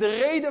dat is de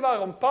reden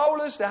waarom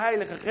Paulus de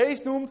Heilige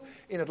Geest noemt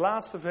in het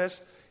laatste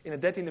vers, in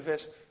het 13e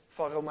vers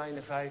van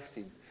Romeinen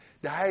 15.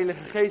 De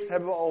Heilige Geest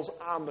hebben we als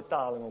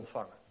aanbetaling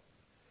ontvangen.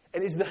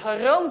 En is de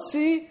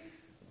garantie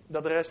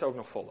dat de rest ook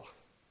nog volgt.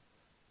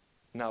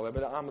 Nou, we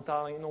hebben de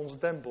aanbetaling in onze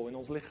tempel, in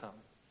ons lichaam.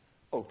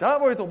 Ook daar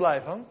word je toch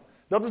blij van?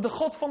 Dat is de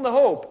God van de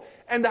hoop.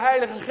 En de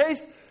Heilige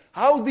Geest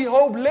houdt die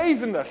hoop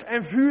levendig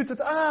en vuurt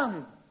het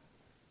aan.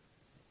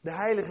 De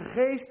Heilige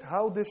Geest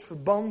houdt dus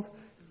verband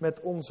met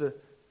onze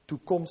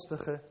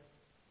toekomstige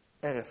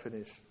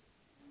erfenis.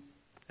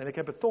 En ik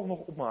heb het toch nog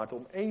op Maarten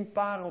om 1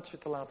 pareltje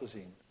te laten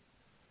zien.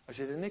 Als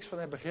je er niks van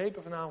hebt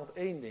begrepen vanavond,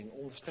 1 ding.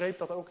 Onderstreep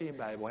dat ook in je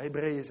Bijbel.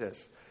 Hebreeën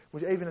 6.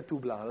 Moet je even naartoe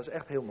bladeren. Dat is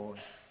echt heel mooi.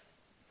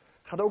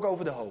 Het gaat ook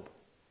over de hoop.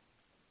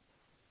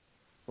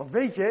 Want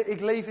weet je, ik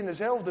leef in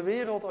dezelfde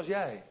wereld als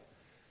jij.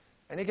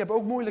 En ik heb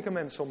ook moeilijke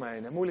mensen om me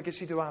heen. En moeilijke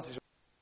situaties